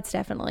I feel like it's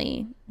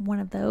definitely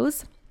one of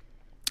those.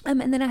 And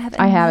then I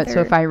have it,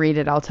 so if I read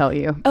it, I'll tell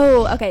you.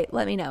 Oh, okay,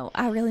 let me know.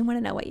 I really want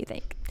to know what you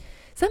think.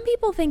 Some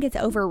people think it's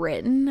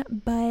overwritten,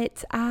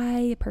 but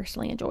I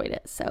personally enjoyed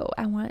it, so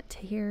I want to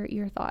hear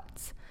your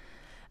thoughts.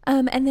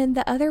 And then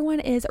the other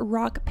one is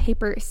Rock,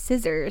 Paper,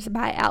 Scissors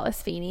by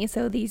Alice Feeney.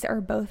 So these are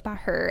both by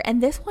her.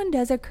 And this one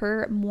does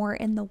occur more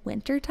in the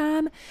winter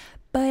time,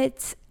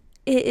 but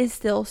it is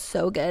still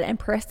so good. And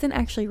Preston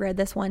actually read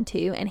this one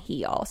too, and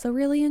he also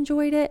really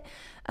enjoyed it.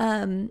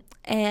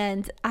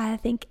 And I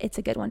think it's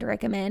a good one to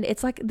recommend.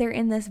 It's like they're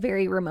in this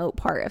very remote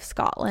part of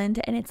Scotland,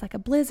 and it's like a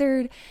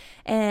blizzard,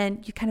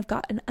 and you kind of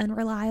got an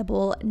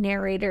unreliable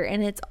narrator,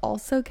 and it's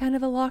also kind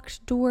of a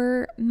locked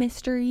door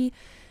mystery.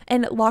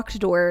 And locked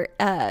door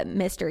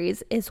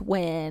mysteries is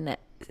when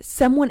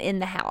someone in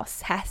the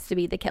house has to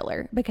be the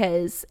killer,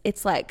 because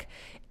it's like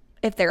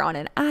if they're on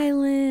an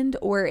island,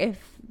 or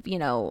if, you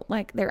know,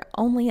 like they're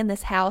only in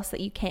this house that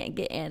you can't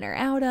get in or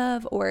out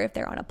of, or if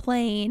they're on a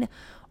plane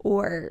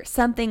or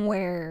something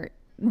where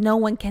no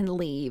one can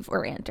leave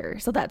or enter.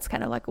 So that's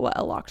kind of like what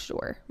a locked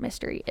door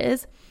mystery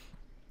is.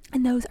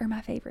 And those are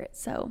my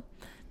favorites. So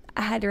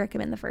I had to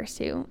recommend the first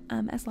two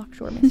as locked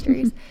door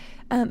mysteries.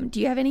 Do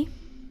you have any?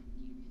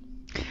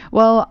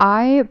 Well,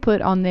 I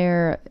put on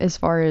there, as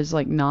far as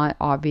like not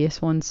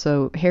obvious ones,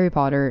 so Harry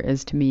Potter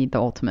is to me the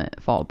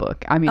ultimate fall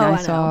book. I mean, I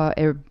saw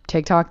a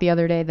TikTok the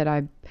other day that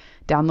I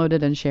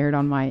downloaded and shared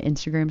on my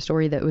Instagram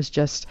story that was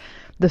just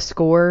the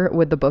score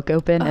with the book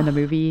open and the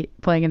movie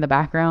playing in the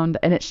background,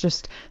 and it's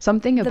just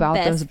something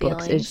about those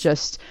books is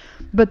just,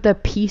 but the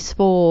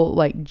peaceful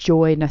like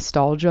joy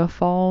nostalgia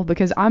fall,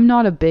 because I'm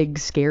not a big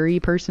scary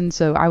person,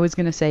 so I was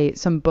gonna say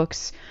some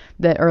books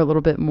that are a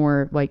little bit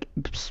more like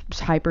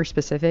hyper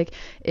specific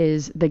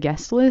is The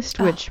Guest List,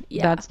 which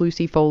that's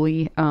Lucy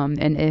Foley,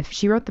 and if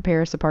she wrote The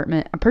Paris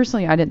Apartment,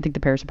 personally I didn't think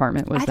The Paris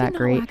Apartment was that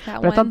great, like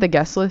that, but I thought The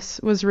Guest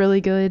List was really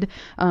good,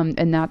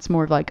 and that's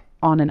more of like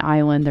on an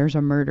island, there's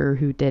a murder,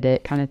 who did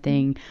it kind of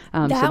thing.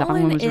 So that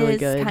one was really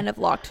good. Kind of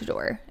locked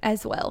door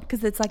as well,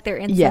 because it's like they're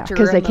in such a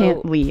remote they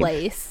can't leave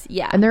place.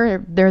 Yeah, and they're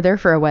there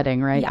for a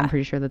wedding, right? I'm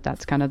pretty sure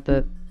that's kind of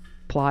the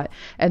plot.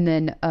 And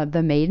then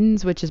The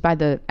Maidens, which is by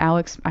the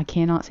Alex, I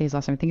cannot say his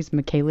last name, I think it's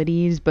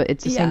Michaelides, but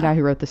it's the same guy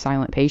who wrote The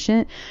Silent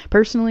Patient.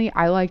 Personally,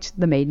 I liked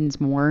The Maidens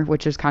more,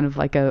 which is kind of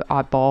like a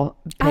oddball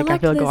pick. I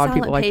feel like a lot of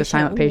people like The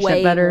Silent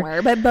Patient better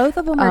more, but both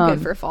of them are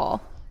good for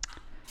fall.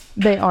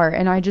 They are,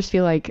 and I just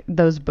feel like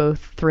those both,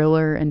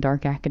 thriller and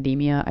dark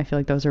academia, I feel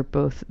like those are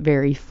both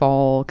very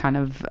fall kind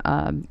of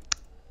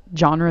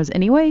genres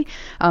anyway.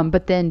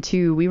 But then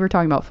too, we were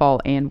talking about fall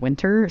and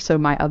winter, so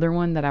my other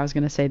one that I was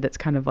going to say that's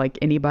kind of like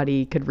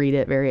anybody could read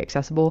it, very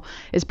accessible,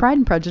 is Pride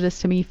and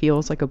Prejudice. To me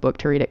feels like a book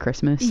to read at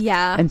Christmas.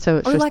 Yeah. And so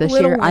it's or just like this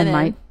Little year Women. I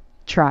might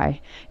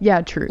try.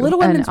 Yeah, true. Little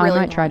Women's and really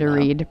I might try to though.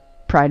 read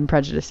Pride and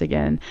Prejudice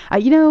again.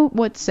 You know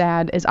what's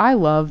sad is I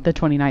love the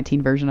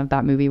 2019 version of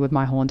that movie with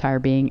my whole entire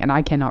being, and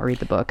I cannot read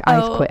the book.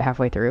 I've quit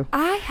halfway through.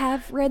 I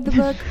have read the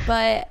book,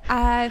 but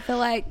I feel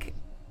like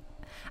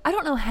I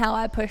don't know how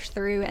I pushed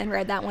through and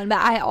read that one, but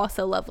I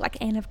also love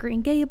like Anne of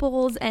Green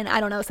Gables, and I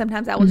don't know,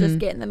 sometimes I will just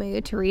get in the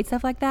mood to read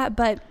stuff like that.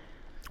 But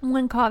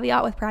one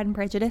caveat with Pride and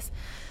Prejudice,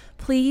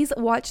 please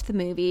watch the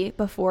movie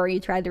before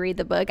you try to read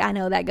the book. I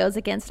know that goes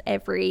against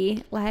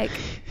every like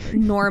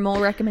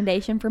normal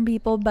recommendation from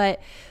people, but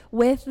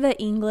with the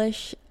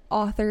English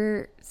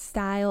author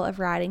style of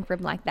writing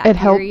from like that it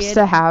period, helps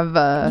to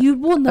have you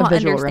will not a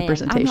visual understand.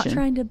 representation. I'm not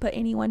trying to put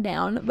anyone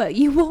down, but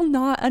you will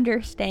not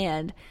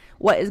understand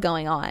what is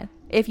going on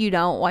if you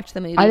don't watch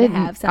the movie. I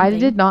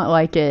did not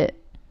like it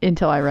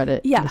until I read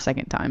it the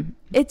second time.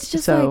 It's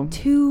just like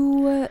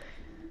too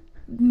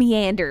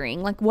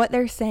meandering. Like what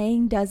they're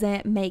saying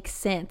doesn't make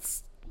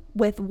sense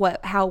with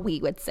how we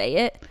would say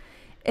it.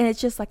 And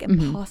it's just like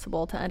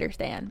impossible to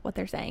understand what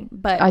they're saying.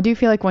 But I do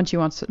feel like once you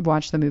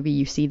watch the movie,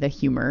 you see the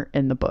humor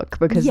in the book,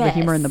 because the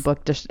humor in the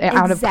book, just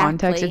out of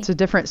context, it's a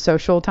different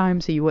social time,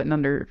 so you wouldn't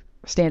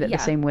understand it the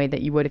same way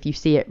that you would if you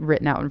see it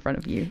written out in front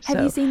of you.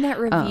 Have you seen that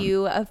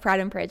review of Pride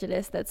and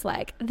Prejudice that's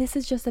like, this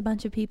is just a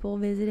bunch of people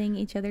visiting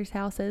each other's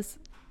houses?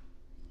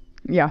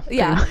 Yeah.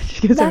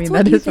 That's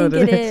what you think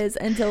it is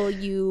until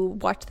you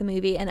watch the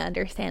movie and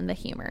understand the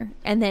humor,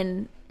 and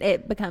then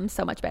it becomes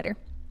so much better.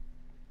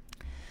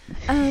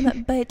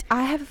 But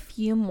I have a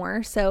few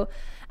more. So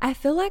I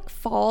feel like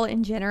fall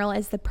in general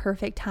is the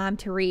perfect time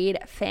to read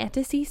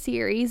fantasy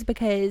series,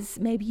 because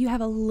maybe you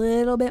have a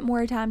little bit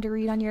more time to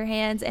read on your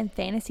hands. And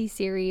fantasy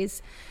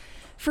series,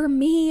 for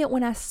me,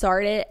 when I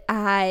start it,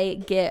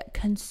 I get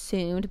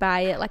consumed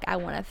by it. Like I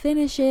want to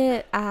finish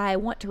it. I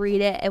want to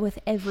read it with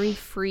every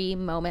free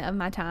moment of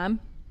my time.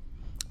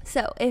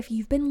 So if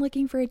you've been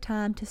looking for a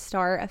time to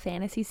start a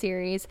fantasy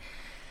series,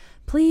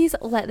 please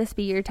let this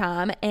be your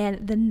time.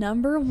 And the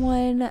number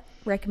one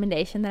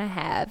recommendation that I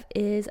have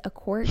is A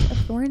Court of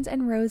Thorns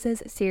and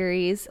Roses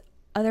series,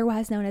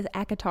 otherwise known as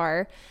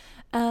ACOTAR.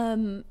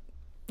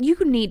 You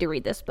need to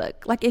read this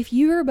book. Like if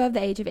you're above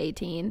the age of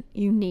 18,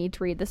 you need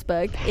to read this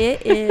book.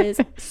 It is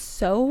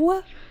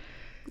so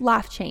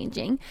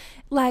life-changing.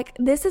 Like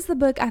this is the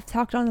book I've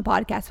talked on the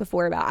podcast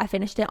before about. I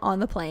finished it on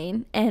the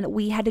plane, and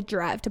we had to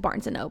drive to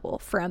Barnes & Noble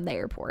from the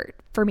airport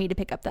for me to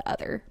pick up the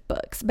other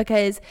books,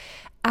 because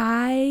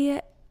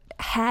I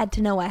had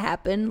to know what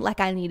happened. Like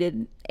I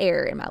needed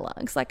air in my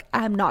lungs. Like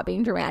I'm not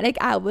being dramatic.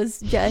 I was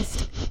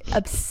just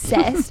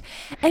obsessed.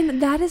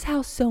 And that is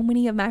how so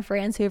many of my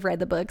friends who have read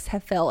the books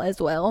have felt as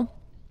well.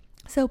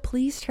 So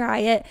please try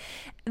it.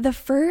 The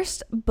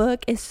first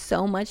book is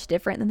so much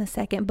different than the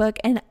second book,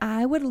 and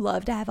I would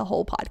love to have a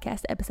whole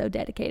podcast episode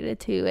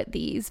dedicated to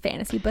these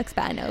fantasy books,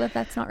 but I know that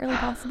that's not really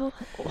possible.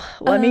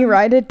 Let me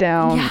write it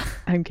down. Yeah.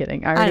 I'm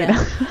kidding. I already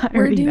know.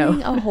 We're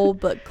doing a whole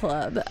book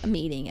club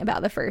meeting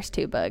about the first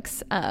two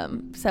books,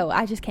 so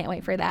I just can't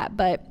wait for that.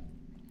 But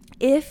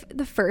if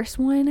the first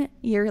one,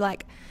 you're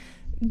like,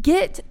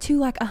 get to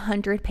like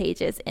 100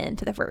 pages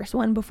into the first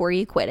one before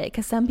you quit it,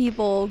 because some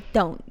people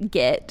don't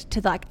get to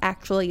like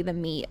actually the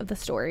meat of the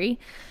story.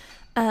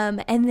 And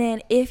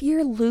then if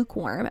you're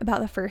lukewarm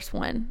about the first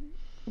one,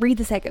 read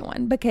the second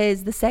one,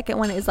 because the second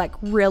one is like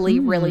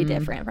really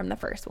different from the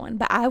first one.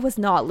 But I was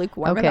not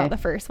lukewarm about the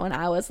first one.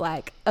 I was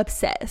like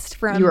obsessed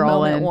from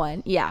moment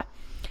one. Yeah.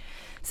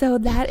 So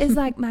that is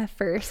like my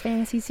first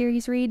fantasy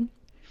series read.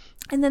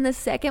 And then the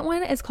second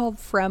one is called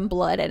From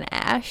Blood and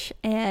Ash,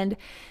 and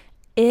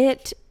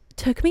it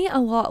took me a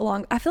lot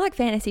long. I feel like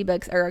fantasy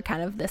books are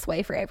kind of this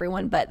way for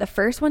everyone, but the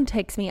first one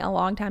took me a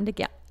long time to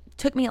get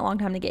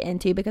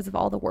into because of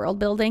all the world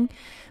building.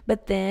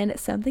 But then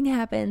something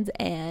happens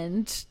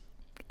and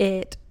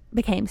it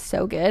became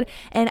so good,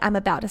 and I'm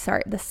about to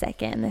start the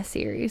second in this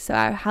series, so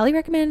I highly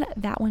recommend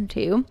that one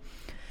too.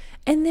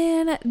 And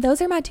then those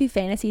are my two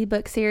fantasy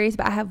book series,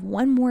 but I have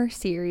one more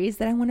series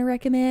that I want to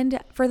recommend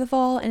for the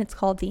fall, and it's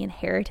called the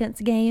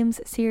Inheritance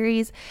Games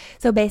series.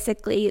 So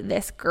basically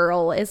this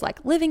girl is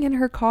like living in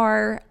her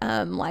car,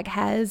 like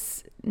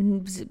has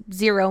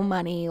zero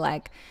money,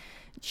 like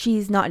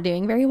she's not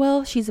doing very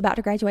well. She's about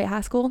to graduate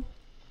high school,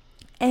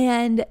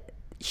 and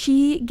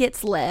she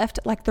gets left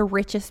like the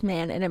richest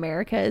man in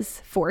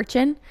America's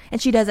fortune,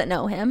 and she doesn't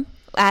know him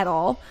at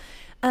all.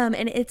 And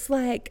it's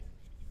like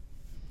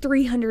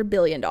 $300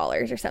 billion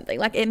or something.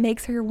 Like it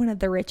makes her one of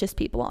the richest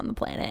people on the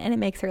planet, and it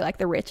makes her like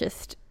the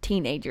richest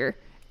teenager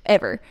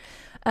ever.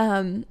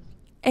 And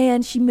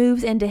she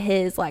moves into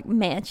his like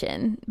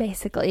mansion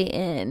basically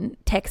in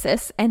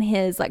Texas, and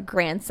his like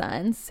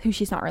grandsons, who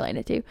she's not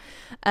related to,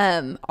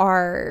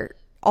 are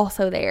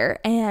also there.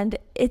 And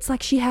it's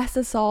like she has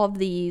to solve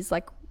these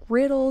like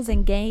riddles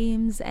and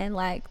games and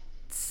like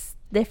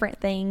different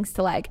things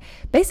to like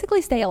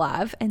basically stay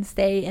alive and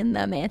stay in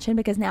the mansion,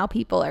 because now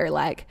people are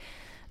like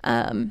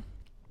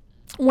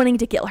wanting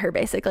to kill her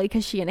basically,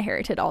 because she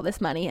inherited all this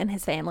money and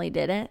his family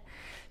didn't.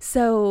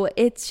 So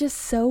it's just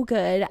so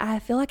good. I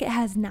feel like it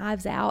has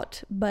Knives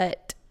Out,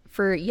 but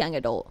for young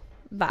adult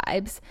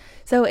vibes.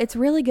 So it's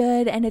really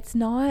good, and it's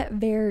not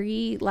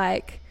very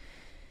like,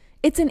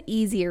 it's an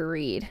easier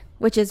read,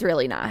 which is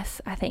really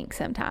nice, I think,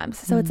 sometimes.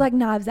 So it's like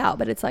Knives Out,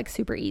 but it's like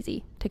super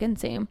easy to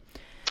consume.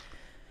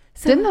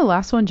 So, didn't the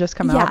last one just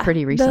come out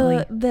pretty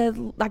recently?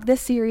 Like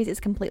this series is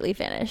completely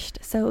finished.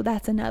 So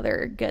that's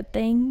another good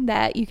thing,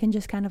 that you can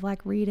just kind of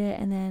like read it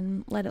and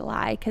then let it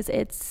lie, because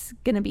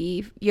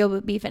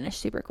you'll be finished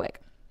super quick.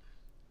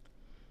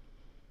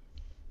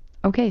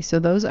 Okay, so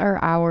those are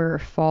our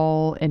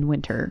fall and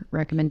winter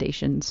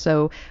recommendations.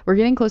 So we're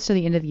getting close to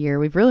the end of the year.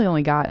 We've really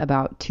only got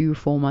about 2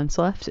 full months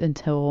left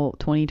until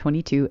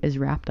 2022 is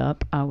wrapped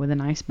up with a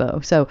nice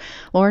bow. So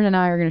Lauren and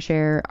I are going to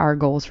share our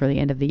goals for the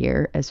end of the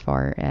year as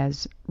far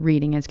as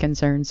reading is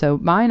concerned. So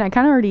mine, I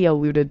kind of already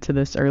alluded to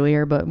this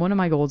earlier, but one of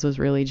my goals is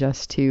really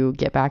just to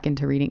get back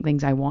into reading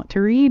things I want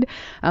to read,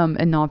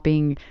 and not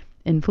being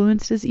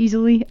influenced as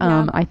easily.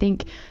 I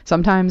think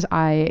sometimes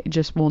I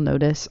just will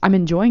notice I'm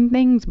enjoying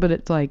things, but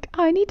it's like,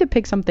 oh, I need to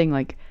pick something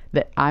like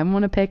that I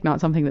want to pick,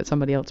 not something that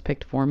somebody else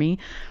picked for me.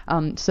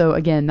 So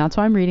again, that's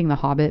why I'm reading The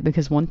Hobbit,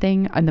 because one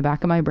thing in the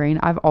back of my brain,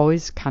 I've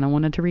always kind of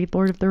wanted to read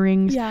Lord of the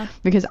Rings,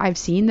 because I've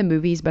seen the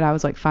movies, but I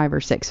was like 5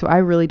 or 6, so I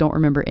really don't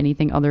remember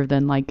anything other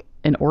than like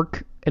an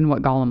orc and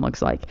what Gollum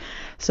looks like.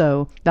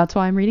 So that's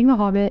why I'm reading The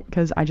Hobbit,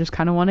 because I just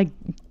kind of want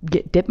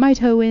to dip my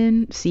toe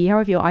in, see how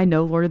I feel. I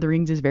know Lord of the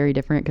Rings is very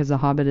different, because The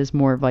Hobbit is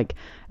more of like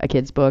a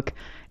kid's book,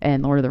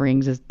 and Lord of the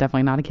Rings is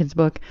definitely not a kid's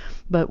book,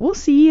 but we'll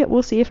see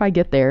if I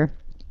get there.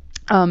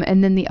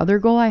 And then the other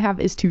goal I have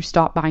is to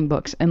stop buying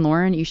books. And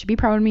Lauren, you should be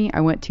proud of me.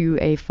 I went to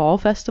a fall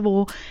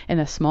festival in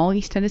a small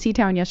East Tennessee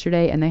town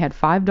yesterday, and they had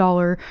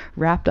 $5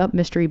 wrapped up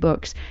mystery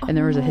books. And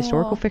there was a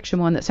historical fiction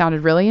one that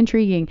sounded really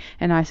intriguing.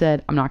 And I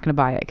said, I'm not going to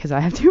buy it because I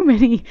have too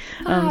many.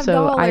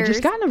 So I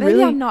just kind of Maybe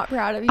really. I'm not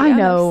proud of you. I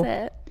know. I'm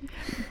upset.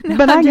 No,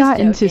 but I got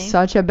joking. into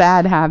such a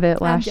bad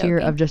habit last year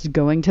of just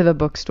going to the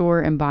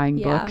bookstore and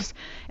buying books.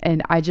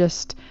 And I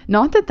just,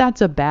 not that that's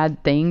a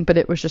bad thing, but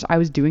it was just, I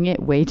was doing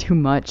it way too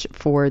much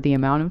for the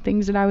amount of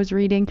things that I was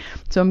reading.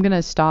 So I'm going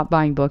to stop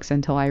buying books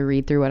until I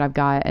read through what I've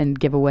got and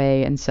give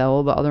away and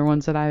sell the other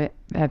ones that I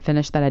have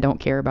finished that I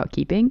don't care about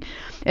keeping.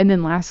 And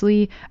then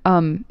lastly,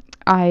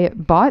 I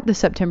bought the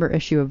September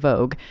issue of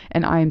Vogue,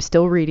 and I am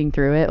still reading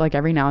through it. Like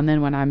every now and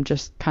then when I'm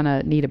just kind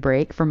of need a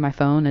break from my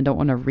phone and don't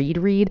want to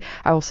read,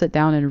 I will sit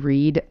down and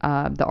read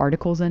the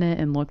articles in it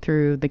and look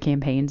through the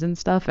campaigns and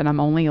stuff. And I'm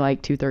only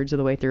like 2/3 of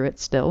the way through it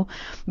still.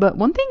 But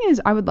one thing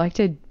is I would like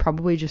to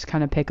probably just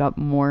kind of pick up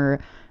more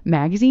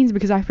magazines,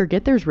 because I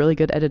forget there's really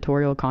good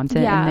editorial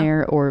content in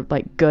there, or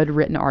like good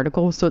written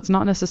articles. So it's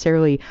not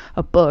necessarily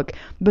a book,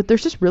 but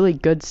there's just really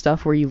good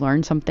stuff where you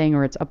learn something,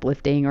 or it's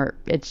uplifting, or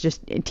it's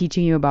just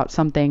teaching you about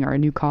something or a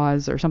new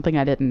cause or something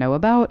I didn't know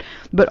about,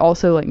 but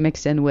also like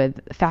mixed in with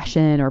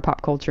fashion or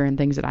pop culture and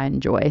things that I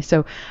enjoy.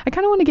 So I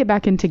kind of want to get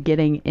back into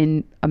getting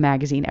in a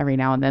magazine every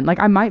now and then. Like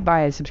I might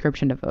buy a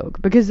subscription to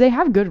Vogue because they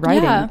have good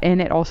writing,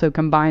 and it also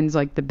combines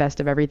like the best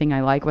of everything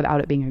I like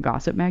without it being a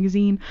gossip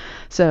magazine.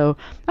 So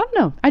I don't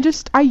know.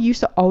 I used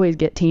to always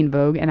get Teen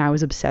Vogue, and I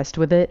was obsessed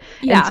with it.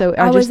 And so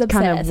I just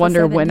kind of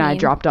wonder when I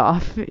dropped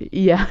off.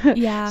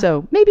 Yeah.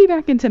 So maybe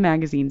back into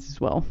magazines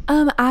as well.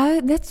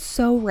 That's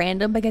so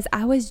random, because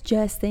I was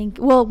just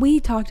thinking, well, we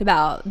talked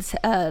about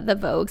the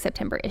Vogue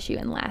September issue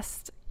in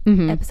last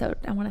episode,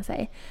 I want to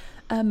say,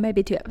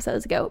 maybe 2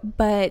 episodes ago,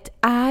 but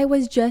I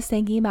was just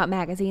thinking about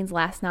magazines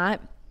last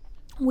night.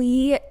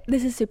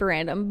 This is super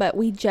random, but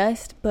we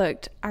just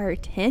booked our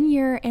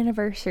 10-year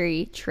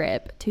anniversary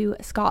trip to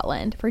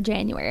Scotland for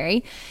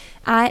January.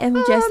 I am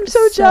just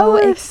so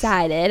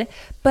excited.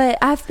 But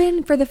I've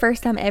been, for the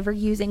first time ever,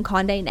 using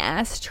Condé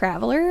Nast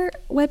Traveler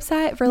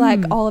website for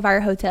like all of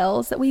our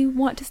hotels that we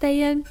want to stay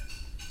in.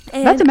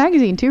 And that's a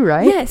magazine too,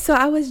 right? Yeah, so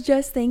I was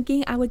just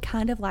thinking I would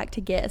kind of like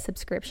to get a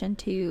subscription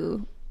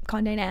to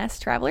Condé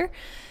Nast Traveler.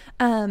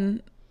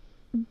 And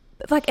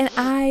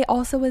I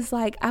also was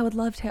like, I would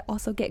love to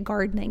also get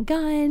Garden and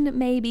Gun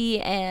maybe,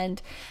 and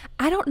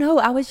I don't know,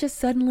 I was just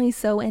suddenly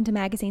so into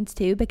magazines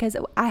too, because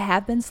I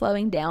have been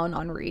slowing down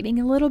on reading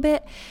a little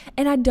bit,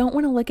 and I don't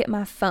want to look at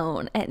my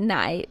phone at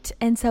night,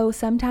 and so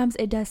sometimes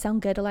it does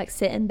sound good to like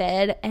sit in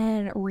bed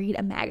and read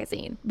a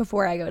magazine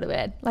before I go to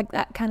bed. Like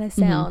that kind of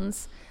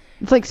sounds...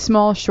 It's like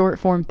small short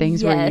form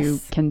things where you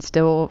can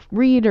still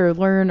read or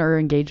learn or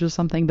engage with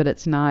something, but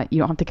it's not, you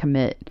don't have to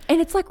commit. And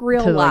it's like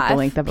real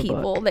life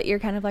people that you're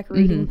kind of like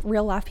reading,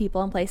 real life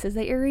people and places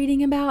that you're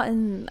reading about.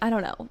 And I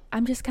don't know,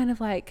 I'm just kind of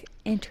like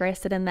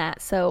interested in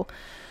that. So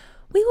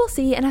we will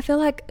see. And I feel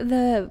like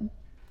the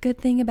good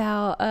thing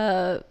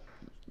about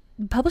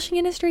publishing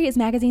industry is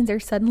magazines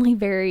are suddenly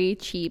very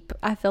cheap,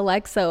 I feel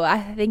like. So I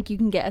think you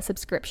can get a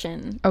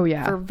subscription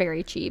for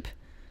very cheap.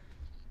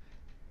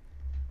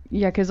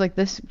 Yeah, because like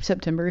this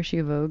September issue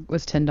of Vogue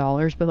was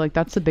 $10, but like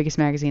that's the biggest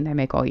magazine they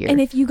make all year. And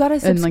if you got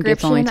a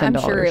subscription, like, I'm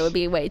sure it would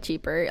be way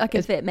cheaper. Like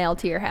if it mailed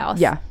to your house.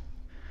 Yeah,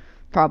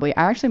 probably.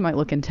 I actually might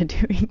look into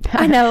doing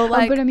that. I know,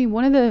 but I mean,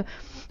 one of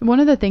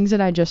the things that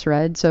I just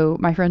read. So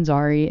my friend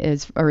Zari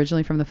is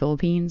originally from the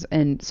Philippines,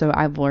 and so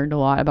I've learned a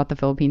lot about the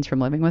Philippines from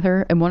living with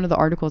her. And one of the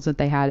articles that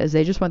they had is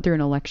they just went through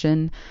an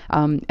election,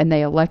 and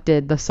they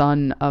elected the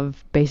son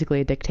of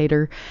basically a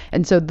dictator.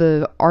 And so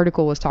the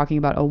article was talking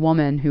about a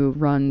woman who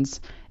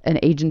runs an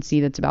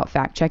agency that's about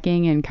fact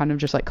checking and kind of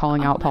just like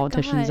calling out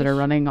politicians that are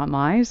running on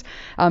lies,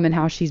 and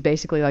how she's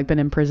basically like been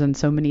in prison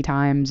so many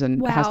times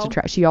and has to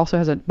try. She also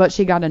has but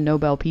she got a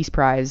Nobel Peace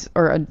Prize,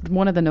 or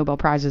one of the Nobel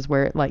Prizes,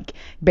 where it like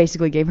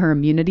basically gave her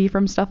immunity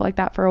from stuff like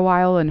that for a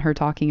while, and her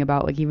talking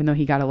about like, even though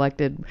he got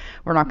elected,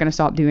 we're not going to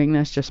stop doing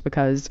this just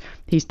because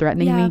he's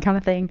threatening me, kind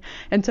of thing.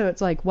 And so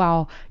it's like,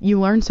 wow, you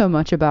learn so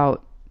much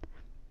about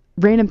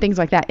random things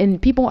like that. And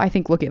people, I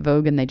think, look at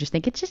Vogue and they just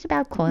think it's just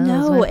about clothes.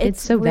 No,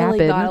 it's so really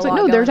vapid. And it's like,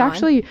 no, there's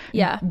actually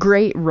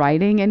great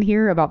writing in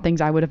here about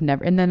things I would have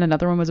never. And then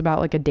another one was about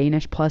like a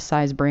Danish plus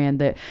size brand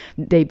that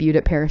debuted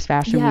at Paris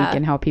Fashion Week,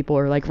 and how people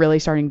are like really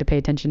starting to pay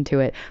attention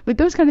to it. Like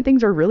those kind of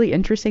things are really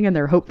interesting, and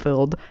they're hope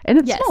filled, and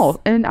it's small,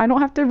 and I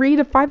don't have to read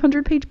a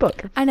 500-page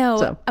book. I know.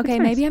 So, okay,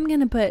 nice. Maybe I'm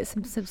gonna put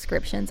some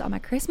subscriptions on my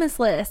Christmas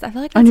list. I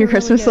feel like that's on your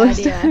Christmas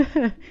list.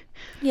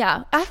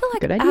 Yeah, I feel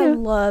like I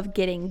love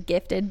getting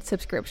gifted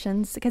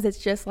subscriptions, because it's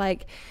just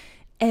like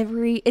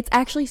it's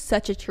actually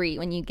such a treat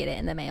when you get it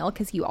in the mail,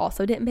 because you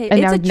also didn't pay.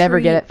 And I would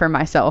never get it for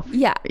myself.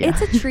 Yeah,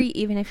 it's a treat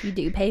even if you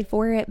do pay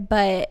for it.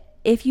 But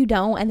if you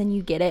don't, and then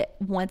you get it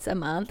once a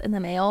month in the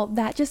mail,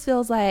 that just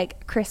feels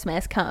like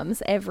Christmas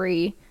comes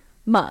every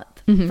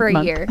month for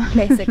a year,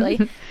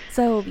 basically.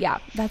 So yeah,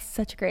 that's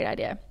such a great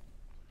idea.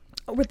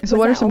 So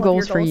what are some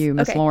goals for you,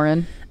 Miss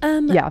Lauren?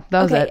 Yeah,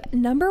 that was it.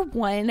 Number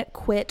 1,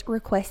 quit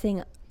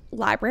requesting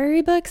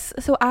library books.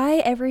 So I,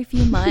 every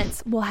few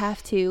months, will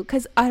have to,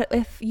 because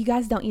if you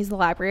guys don't use the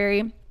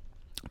library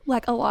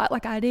like a lot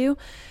like I do,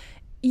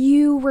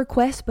 you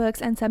request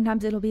books, and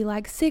sometimes it'll be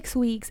like 6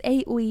 weeks,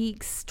 8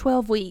 weeks,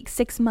 12 weeks,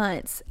 6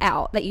 months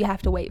out that you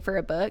have to wait for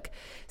a book.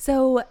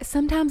 So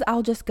sometimes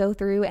I'll just go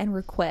through and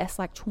request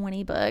like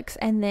 20 books,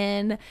 and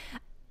then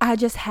I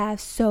just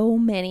have so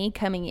many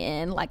coming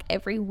in like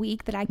every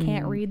week that I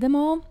can't read them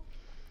all.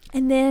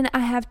 And then I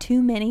have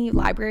too many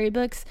library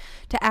books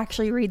to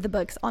actually read the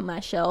books on my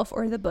shelf,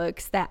 or the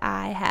books that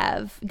I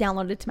have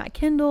downloaded to my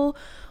Kindle,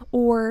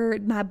 or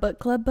my book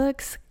club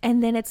books.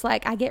 And then it's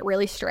like I get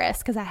really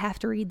stressed because I have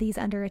to read these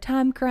under a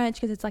time crunch,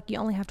 because it's like you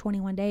only have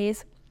 21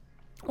 days.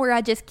 Where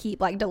I just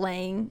keep like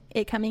delaying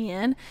it coming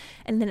in,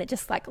 and then it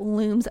just like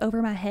looms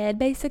over my head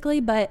basically.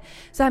 But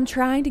so I'm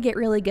trying to get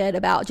really good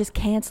about just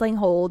canceling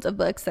holds of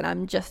books that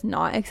I'm just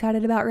not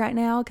excited about right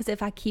now, because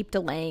if I keep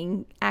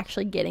delaying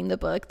actually getting the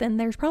book, then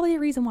there's probably a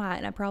reason why,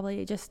 and I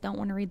probably just don't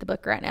want to read the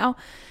book right now.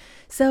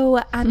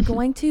 So I'm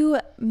going to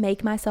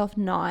make myself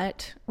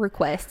not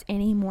request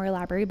any more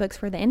library books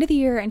for the end of the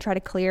year, and try to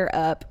clear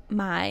up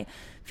my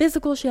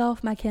physical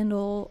shelf, my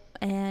Kindle,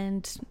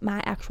 and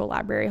my actual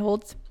library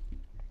holds.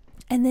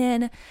 And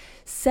then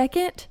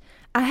second,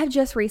 I have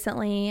just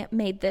recently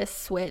made this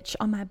switch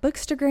on my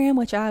Bookstagram,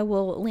 which I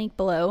will link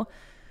below.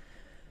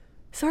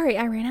 Sorry,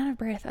 I ran out of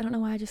breath. I don't know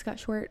why I just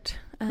got short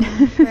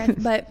breath.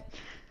 But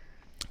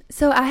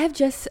so I have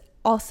just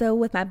also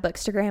with my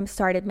Bookstagram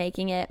started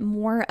making it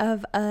more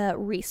of a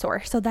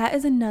resource. So that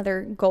is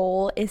another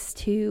goal, is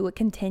to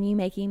continue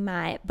making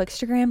my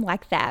Bookstagram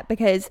like that,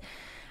 because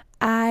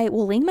I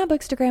will link my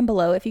Bookstagram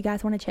below if you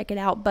guys want to check it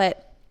out.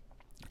 But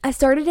I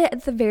started it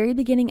at the very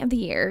beginning of the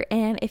year,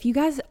 and if you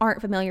guys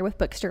aren't familiar with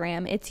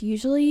Bookstagram, it's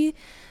usually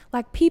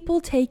like people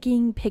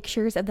taking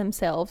pictures of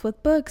themselves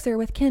with books or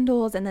with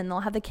Kindles, and then they'll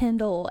have the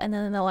Kindle, and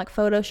then they'll like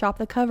Photoshop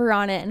the cover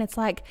on it, and it's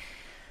like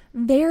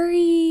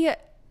very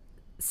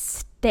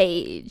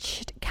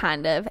staged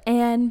kind of.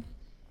 And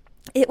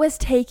it was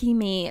taking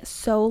me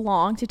so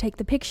long to take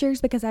the pictures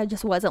because I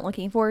just wasn't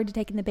looking forward to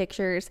taking the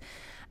pictures.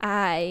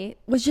 I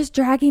was just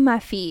dragging my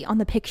feet on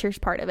the pictures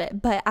part of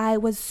it, but I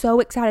was so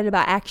excited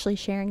about actually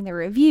sharing the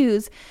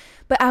reviews.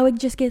 But I would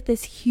just get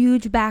this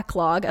huge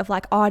backlog of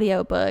like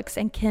audiobooks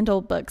and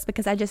Kindle books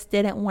because I just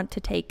didn't want to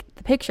take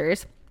the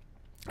pictures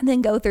and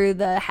then go through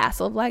the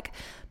hassle of like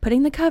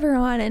putting the cover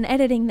on and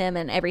editing them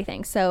and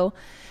everything. So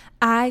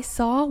I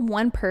saw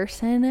one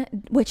person,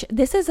 which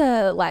this is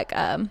a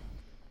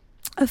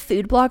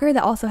food blogger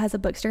that also has a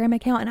Bookstagram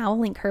account, and I will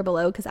link her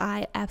below because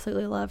I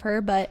absolutely love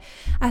her. But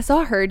I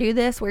saw her do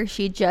this where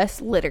she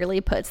just literally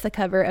puts the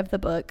cover of the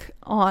book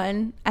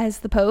on as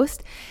the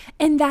post,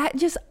 and that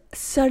just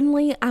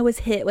suddenly I was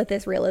hit with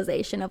this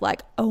realization of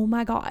like, oh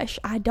my gosh,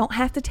 I don't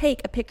have to take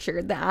a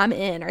picture that I'm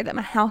in or that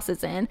my house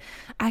is in.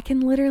 I can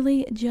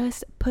literally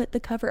just put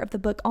the cover of the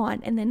book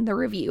on and then the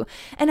review.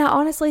 And I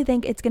honestly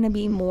think it's going to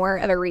be more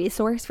of a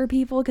resource for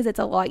people because it's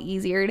a lot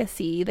easier to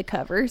see the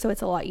cover. So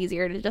it's a lot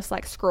easier to just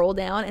like scroll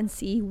down and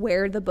see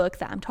where the book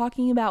that I'm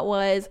talking about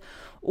was,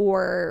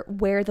 or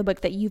where the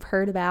book that you've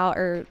heard about,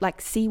 or like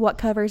see what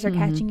covers are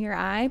catching your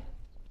eye.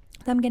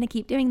 So I'm going to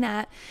keep doing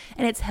that,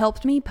 and it's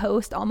helped me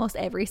post almost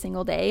every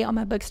single day on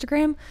my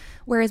Bookstagram,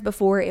 whereas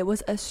before it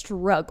was a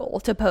struggle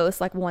to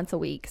post like once a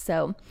week.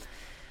 So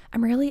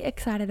I'm really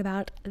excited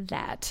about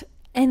that.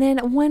 And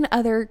then one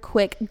other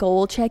quick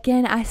goal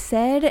check-in. I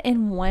said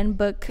in one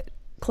book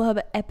club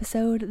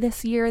episode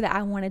this year that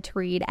I wanted to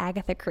read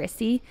Agatha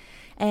Christie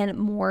and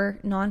more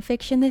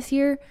nonfiction this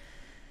year.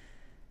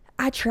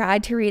 I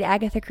tried to read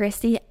Agatha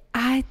Christie.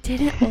 I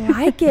didn't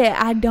like it.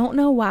 I don't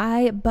know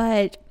why,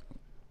 but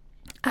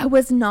I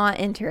was not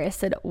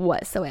interested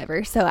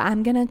whatsoever. So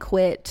I'm going to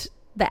quit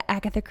the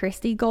Agatha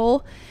Christie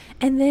goal.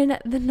 And then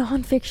the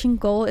nonfiction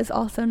goal is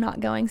also not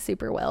going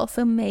super well.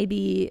 So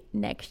maybe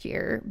next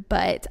year.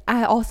 But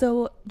I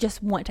also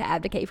just want to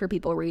advocate for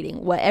people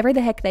reading whatever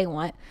the heck they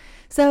want.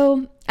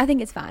 So I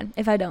think it's fine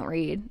if I don't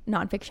read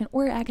nonfiction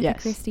or Agatha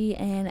Christie,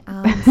 and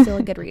I'm still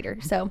a good reader.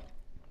 So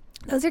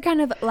those are kind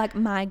of like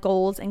my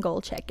goals and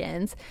goal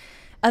check-ins.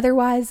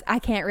 Otherwise, I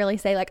can't really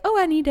say like, oh,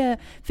 I need to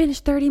finish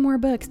 30 more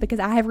books, because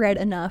I have read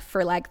enough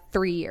for like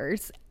 3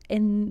 years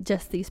in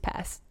just these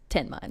past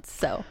 10 months.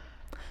 So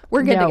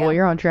we're good to go. Well,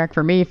 you're on track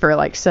for me for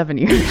like 7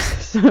 years.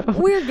 So.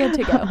 We're good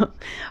to go.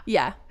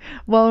 Yeah.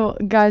 Well,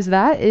 guys,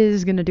 that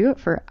is going to do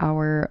it for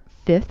our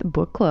 5th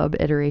book club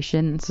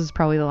iteration. This is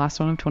probably the last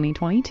one of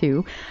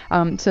 2022.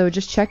 So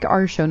just check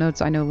our show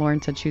notes. I know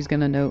Lauren said she was going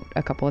to note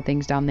a couple of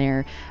things down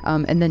there.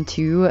 And then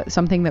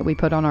something that we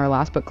put on our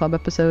last book club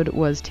episode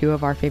was 2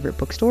 of our favorite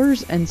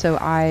bookstores. And so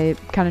I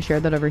kind of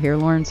shared that over here,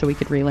 Lauren, so we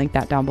could relink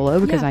that down below,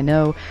 because I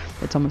know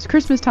it's almost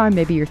Christmas time.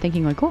 Maybe you're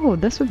thinking like, oh,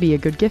 this would be a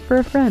good gift for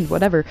a friend,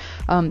 whatever.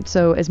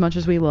 So as much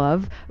as we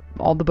love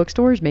all the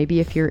bookstores,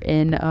 maybe if you're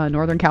in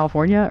Northern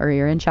California or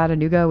you're in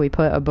Chattanooga, we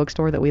put a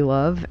bookstore that we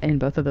love in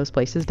both of those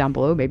places down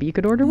below. Maybe you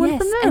could order one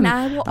from them. And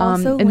I will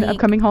also in the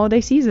upcoming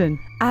holiday season.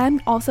 I'm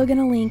also going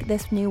to link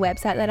this new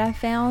website that I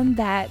found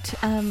that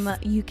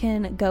you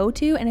can go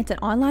to, and it's an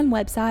online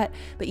website,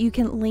 but you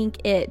can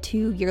link it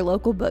to your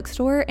local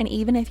bookstore. And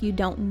even if you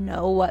don't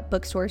know what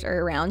bookstores are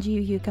around you,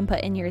 you can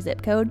put in your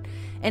zip code,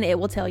 and it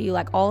will tell you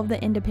like all of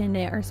the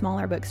independent or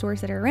smaller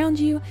bookstores that are around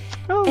you.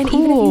 And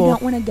cool. Even if you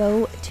don't want to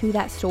go to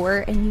that store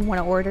and you want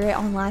to order it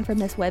online from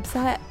this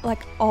website, like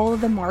all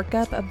of the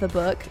markup of the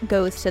book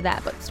goes to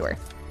that bookstore.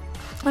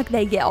 Like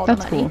they get all the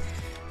money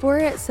for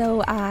it.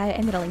 So I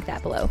am going to link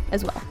that below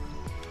as well.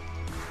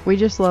 We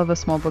just love a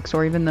small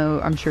bookstore, even though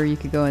I'm sure you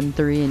could go in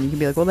 3 and you can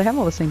be like, well, they have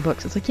all the same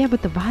books. It's like, yeah,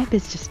 but the vibe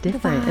is just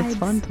different. It's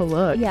fun to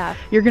look. Yeah.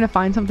 You're going to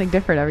find something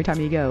different every time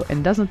you go.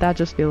 And doesn't that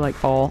just feel like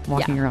fall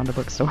walking around a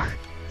bookstore?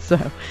 So,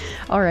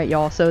 all right,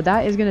 y'all. So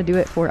that is going to do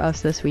it for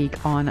us this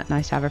week on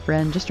Nice to Have a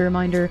Friend. Just a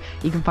reminder,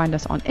 you can find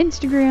us on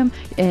Instagram,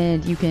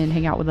 and you can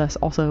hang out with us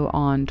also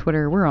on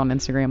Twitter. We're on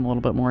Instagram a little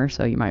bit more,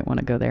 so you might want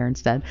to go there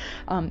instead.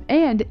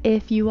 And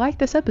if you like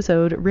this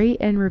episode, rate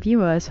and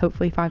review us,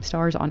 hopefully 5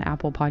 stars on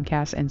Apple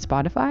Podcasts and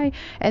Spotify,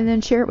 and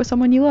then share it with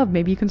someone you love.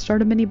 Maybe you can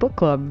start a mini book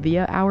club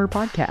via our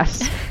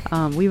podcast.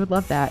 We would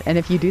love that. And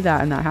if you do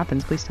that and that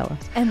happens, please tell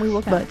us. And we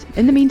will come. But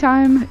in the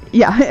meantime,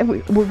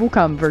 we'll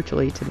come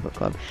virtually to the book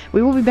club.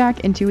 We will be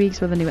back in 2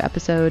 weeks with a new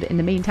episode. In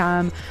the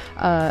meantime,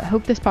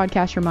 hope this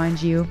podcast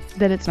reminds you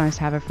that it's nice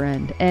to have a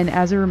friend. And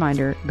as a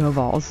reminder, go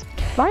Vols.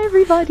 Bye,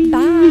 everybody.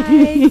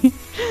 Bye.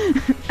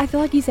 I feel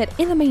like you said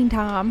in the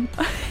meantime.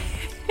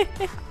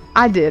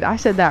 I did. I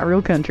said that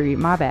real country.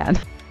 My bad.